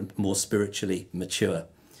more and more spiritually mature.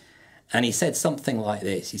 And he said something like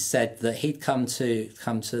this. He said that he'd come to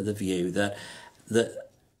the view that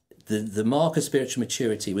the mark of spiritual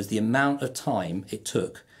maturity was the amount of time it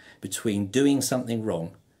took between doing something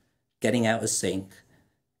wrong, getting out of sync,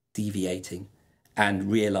 deviating,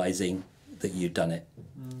 and realizing that you'd done it,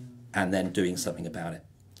 and then doing something about it.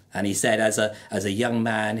 And he said as a young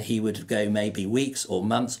man, he would go maybe weeks or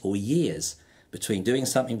months or years between doing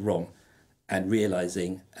something wrong and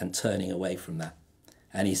realizing and turning away from that.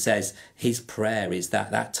 And he says his prayer is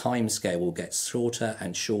that time scale will get shorter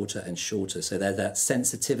and shorter and shorter. So there's that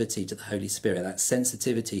sensitivity to the Holy Spirit, that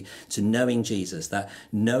sensitivity to knowing Jesus, that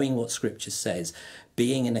knowing what Scripture says,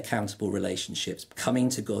 being in accountable relationships, coming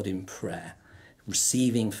to God in prayer,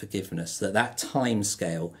 receiving forgiveness, that time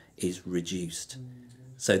scale is reduced.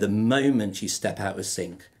 So the moment you step out of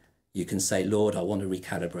sync, you can say, Lord, I want to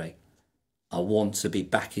recalibrate. I want to be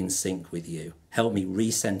back in sync with you. Help me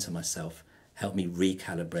recenter myself. Help me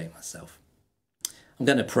recalibrate myself. I'm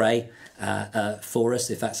going to pray for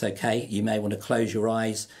us, if that's okay. You may want to close your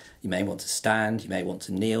eyes. You may want to stand. You may want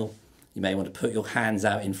to kneel. You may want to put your hands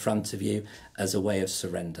out in front of you as a way of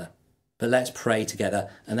surrender. But let's pray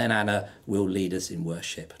together, and then Anna will lead us in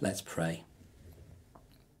worship. Let's pray.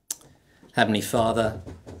 Heavenly Father,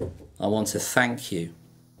 I want to thank you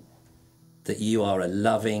that you are a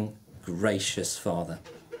loving, gracious Father.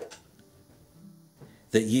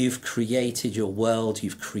 That you've created your world,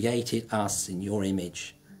 you've created us in your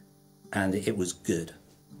image, and it was good.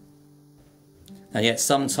 And yet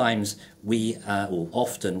sometimes or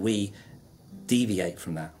often we deviate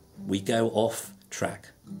from that. We go off track.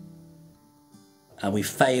 And we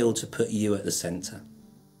fail to put you at the centre.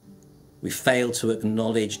 We fail to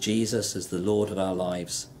acknowledge Jesus as the Lord of our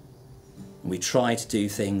lives. And we try to do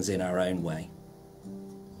things in our own way.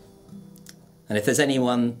 And if there's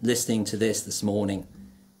anyone listening to this morning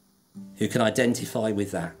who can identify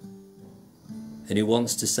with that, and who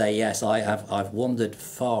wants to say, yes, I've wandered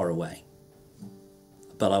far away,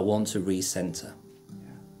 but I want to recenter.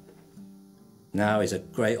 Now is a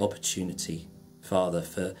great opportunity, Father,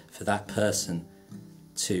 for that person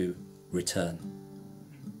to return.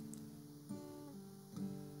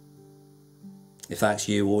 If that's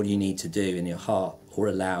you, all you need to do in your heart or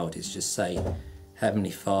aloud is just say,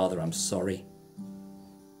 Heavenly Father, I'm sorry.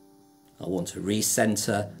 I want to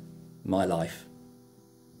recenter my life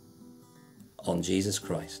on Jesus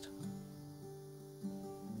Christ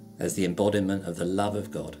as the embodiment of the love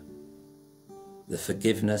of God, the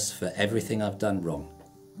forgiveness for everything I've done wrong,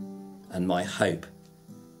 and my hope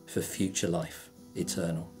for future life,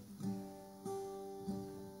 eternal.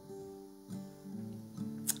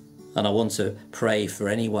 And I want to pray for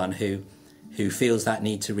anyone who feels that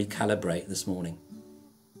need to recalibrate this morning.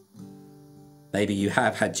 Maybe you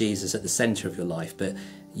have had Jesus at the centre of your life, but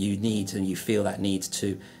you need and you feel that need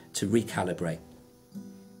to recalibrate.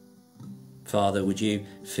 Father, would you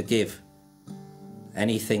forgive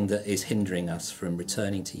anything that is hindering us from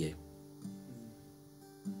returning to you?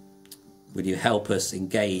 Would you help us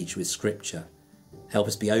engage with Scripture? Help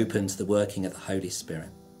us be open to the working of the Holy Spirit.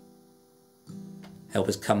 Help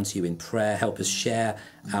us come to you in prayer. Help us share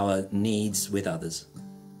our needs with others.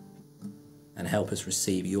 And help us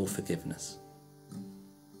receive your forgiveness.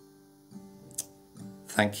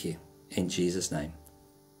 Thank you. In Jesus' name.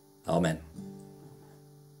 Amen.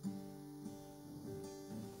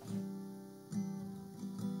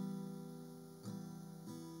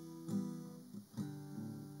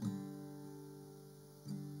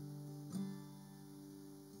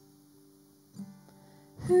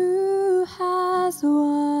 Who has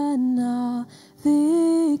won our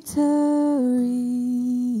victory?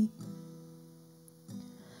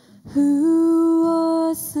 Who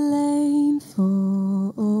was slain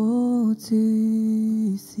for all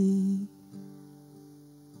to see?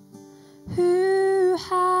 Who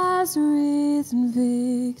has risen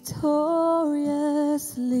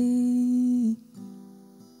victoriously?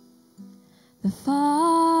 The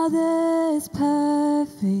Father's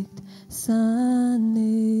perfect Son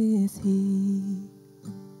is He.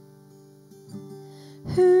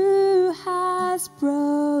 Who has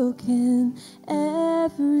broken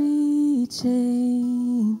every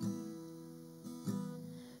chain?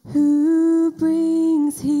 Who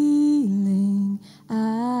brings healing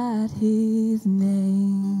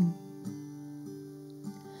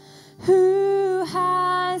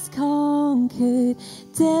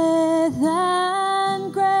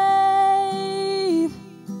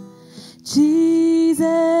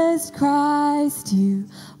Jesus Christ, you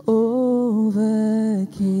overcame.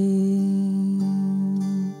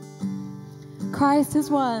 Christ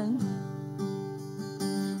has won.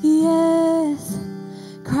 Yes,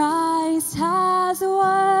 Christ has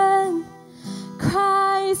won.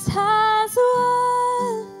 Christ has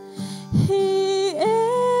won. He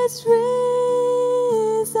is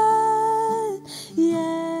risen.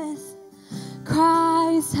 Yes,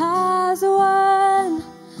 Christ has won.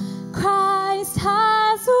 Christ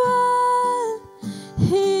has won.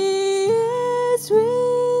 He is risen.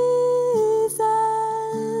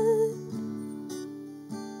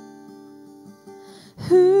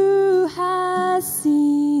 Who has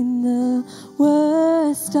seen the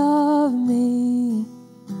worst of me?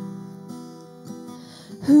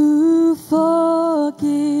 Who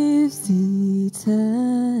forgives eternally?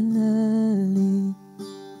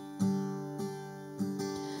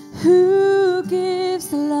 Who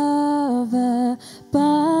gives love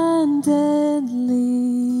abundantly?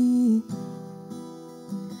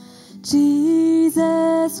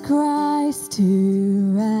 Jesus Christ,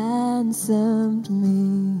 who ransomed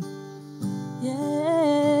me.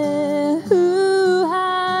 Yeah, who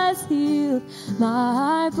has healed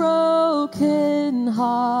my broken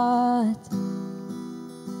heart?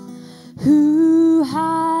 Who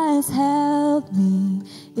has held me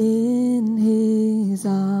in his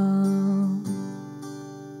arms?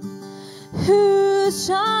 Who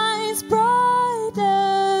shines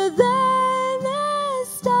brighter than the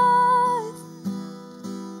stars?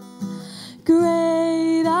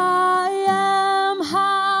 Great I am,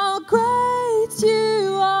 how great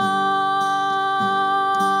you are.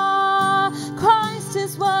 Christ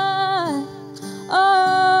is won.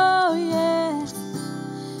 Oh yes,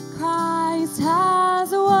 Christ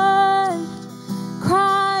has won.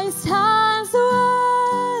 Christ has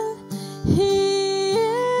won. He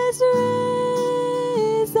is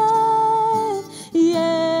risen.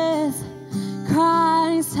 Yes,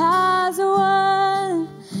 Christ has won.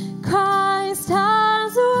 Christ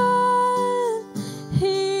has won.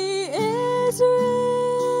 He is risen.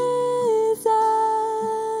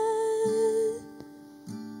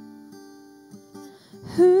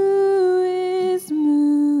 Who is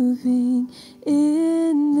moving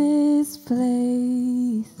in this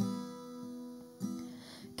place?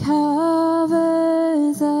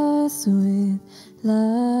 Covers us with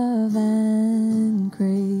love and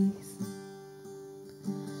grace.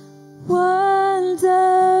 Wonderful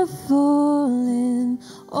in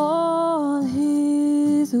all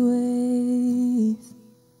his ways.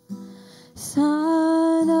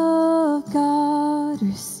 Son of God,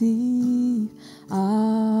 receive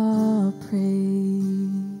our praise.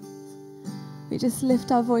 We just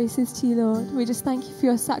lift our voices to you, Lord. We just thank you for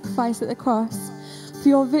your sacrifice at the cross, for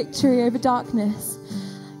your victory over darkness.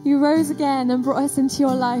 You rose again and brought us into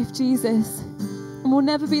your life, Jesus. And we'll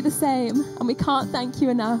never be the same, and we can't thank you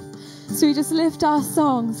enough. So we just lift our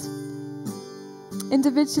songs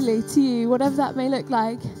individually to you, whatever that may look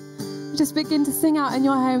like. Just begin to sing out in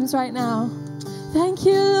your homes right now. Thank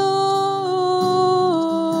you, Lord.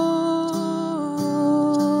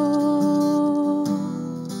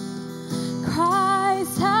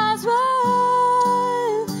 Christ has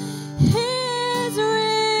won. He is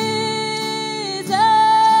risen.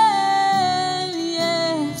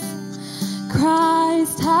 Yes,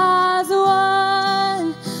 Christ has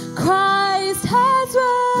won. Christ has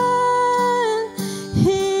won.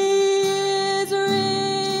 He is risen.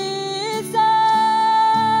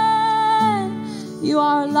 You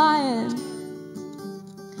are a lion.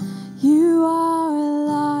 You are a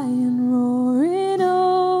lion roaring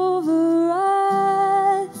over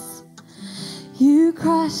us. You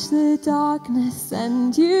crushed the darkness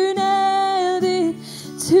and you nailed it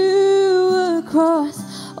to a cross.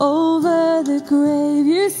 Over the grave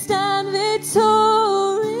you stand victorious.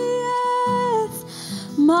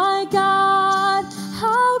 My God,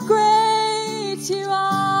 how great you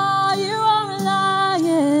are. You are a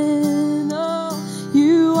lion. Oh,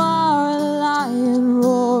 you are a lion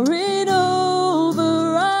roaring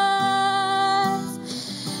over us.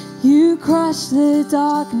 You crushed the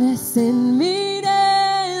darkness in me,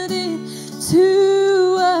 nailed it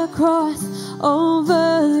to a cross.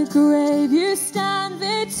 Over the grave you stand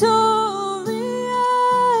victorious.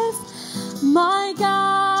 My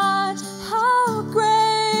God, how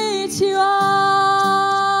great you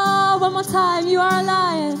are. One more time. You are a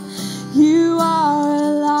lion. You are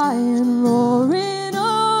a lion roaring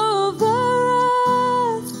over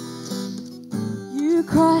us. You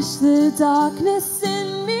crushed the darkness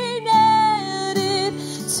in me, nailed it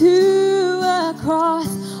to a cross.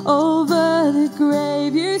 Over the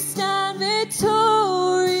grave you stand victorious.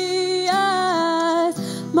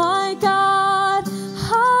 My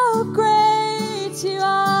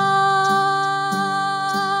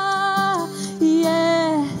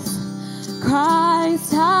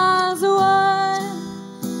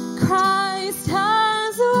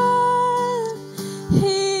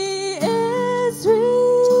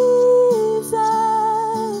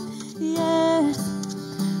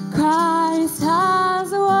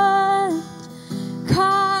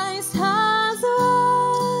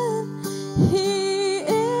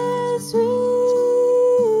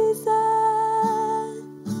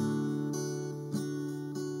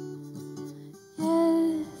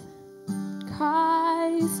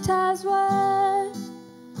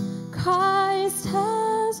Christ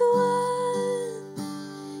has won.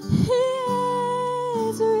 He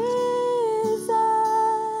is risen.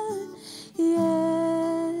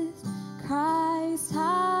 Yes, Christ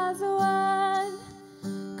has won.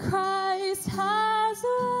 Christ has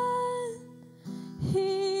won.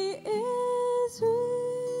 He is risen.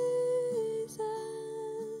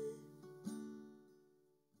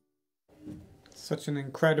 Such an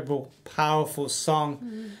incredible, powerful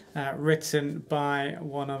song written by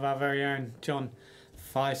one of our very own, John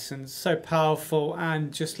Fyson. So powerful,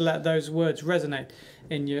 and just let those words resonate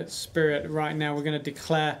in your spirit right now. We're going to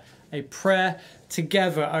declare a prayer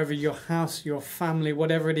together over your house, your family,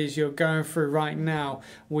 whatever it is you're going through right now.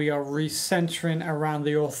 We are recentering around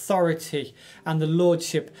the authority and the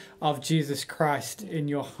lordship of Jesus Christ in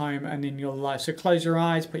your home and in your life. So close your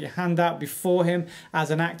eyes, put your hand out before him as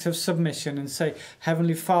an act of submission and say,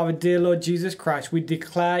 Heavenly Father, dear Lord Jesus Christ, we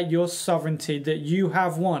declare your sovereignty, that you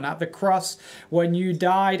have won at the cross when you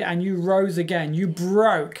died and you rose again. You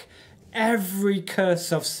broke every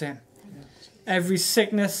curse of sin, every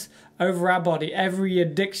sickness over our body, every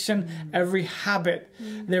addiction, every habit.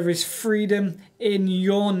 There is freedom in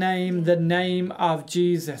your name, the name of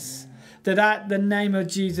Jesus. That at the name of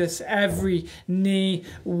Jesus, every knee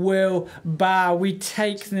will bow. We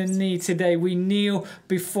take the knee today. We kneel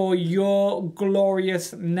before your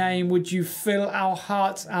glorious name. Would you fill our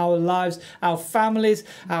hearts, our lives, our families,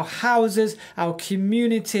 our houses, our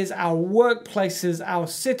communities, our workplaces, our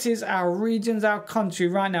cities, our regions, our country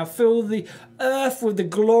right now. Fill the earth with the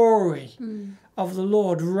glory of the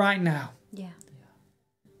Lord right now. Yeah.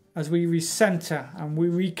 As we recenter and we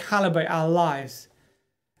recalibrate our lives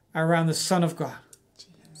around the Son of God,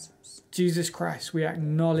 Jesus Christ, we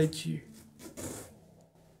acknowledge you.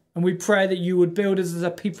 And we pray that you would build us as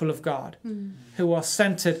a people of God who are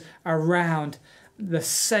centered around the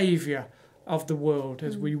Savior of the world,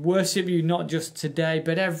 as we worship you not just today,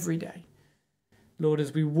 but every day. Lord,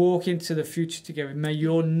 as we walk into the future together, may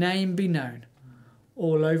your name be known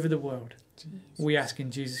all over the world. We ask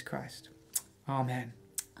in Jesus Christ. Amen.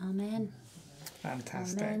 Amen.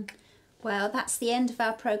 Fantastic. Amen. Well, that's the end of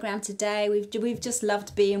our programme today. We've just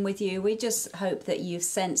loved being with you. We just hope that you've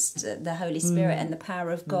sensed the Holy Spirit and the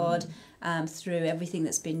power of God through everything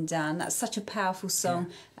that's been done. That's such a powerful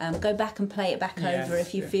song. Go back and play it back over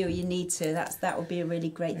if you feel you need to. That would be a really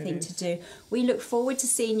great thing to do. We look forward to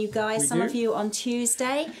seeing you guys, some of you on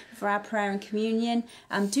Tuesday for our prayer and communion.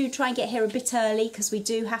 Do try and get here a bit early, because we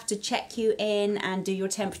do have to check you in and do your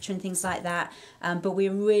temperature and things like that. But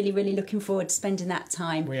we're really, really looking forward to spending that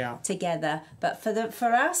time together. But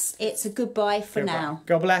for us, it's a goodbye for now.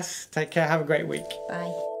 God bless. Take care. Have a great week.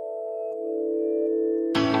 Bye.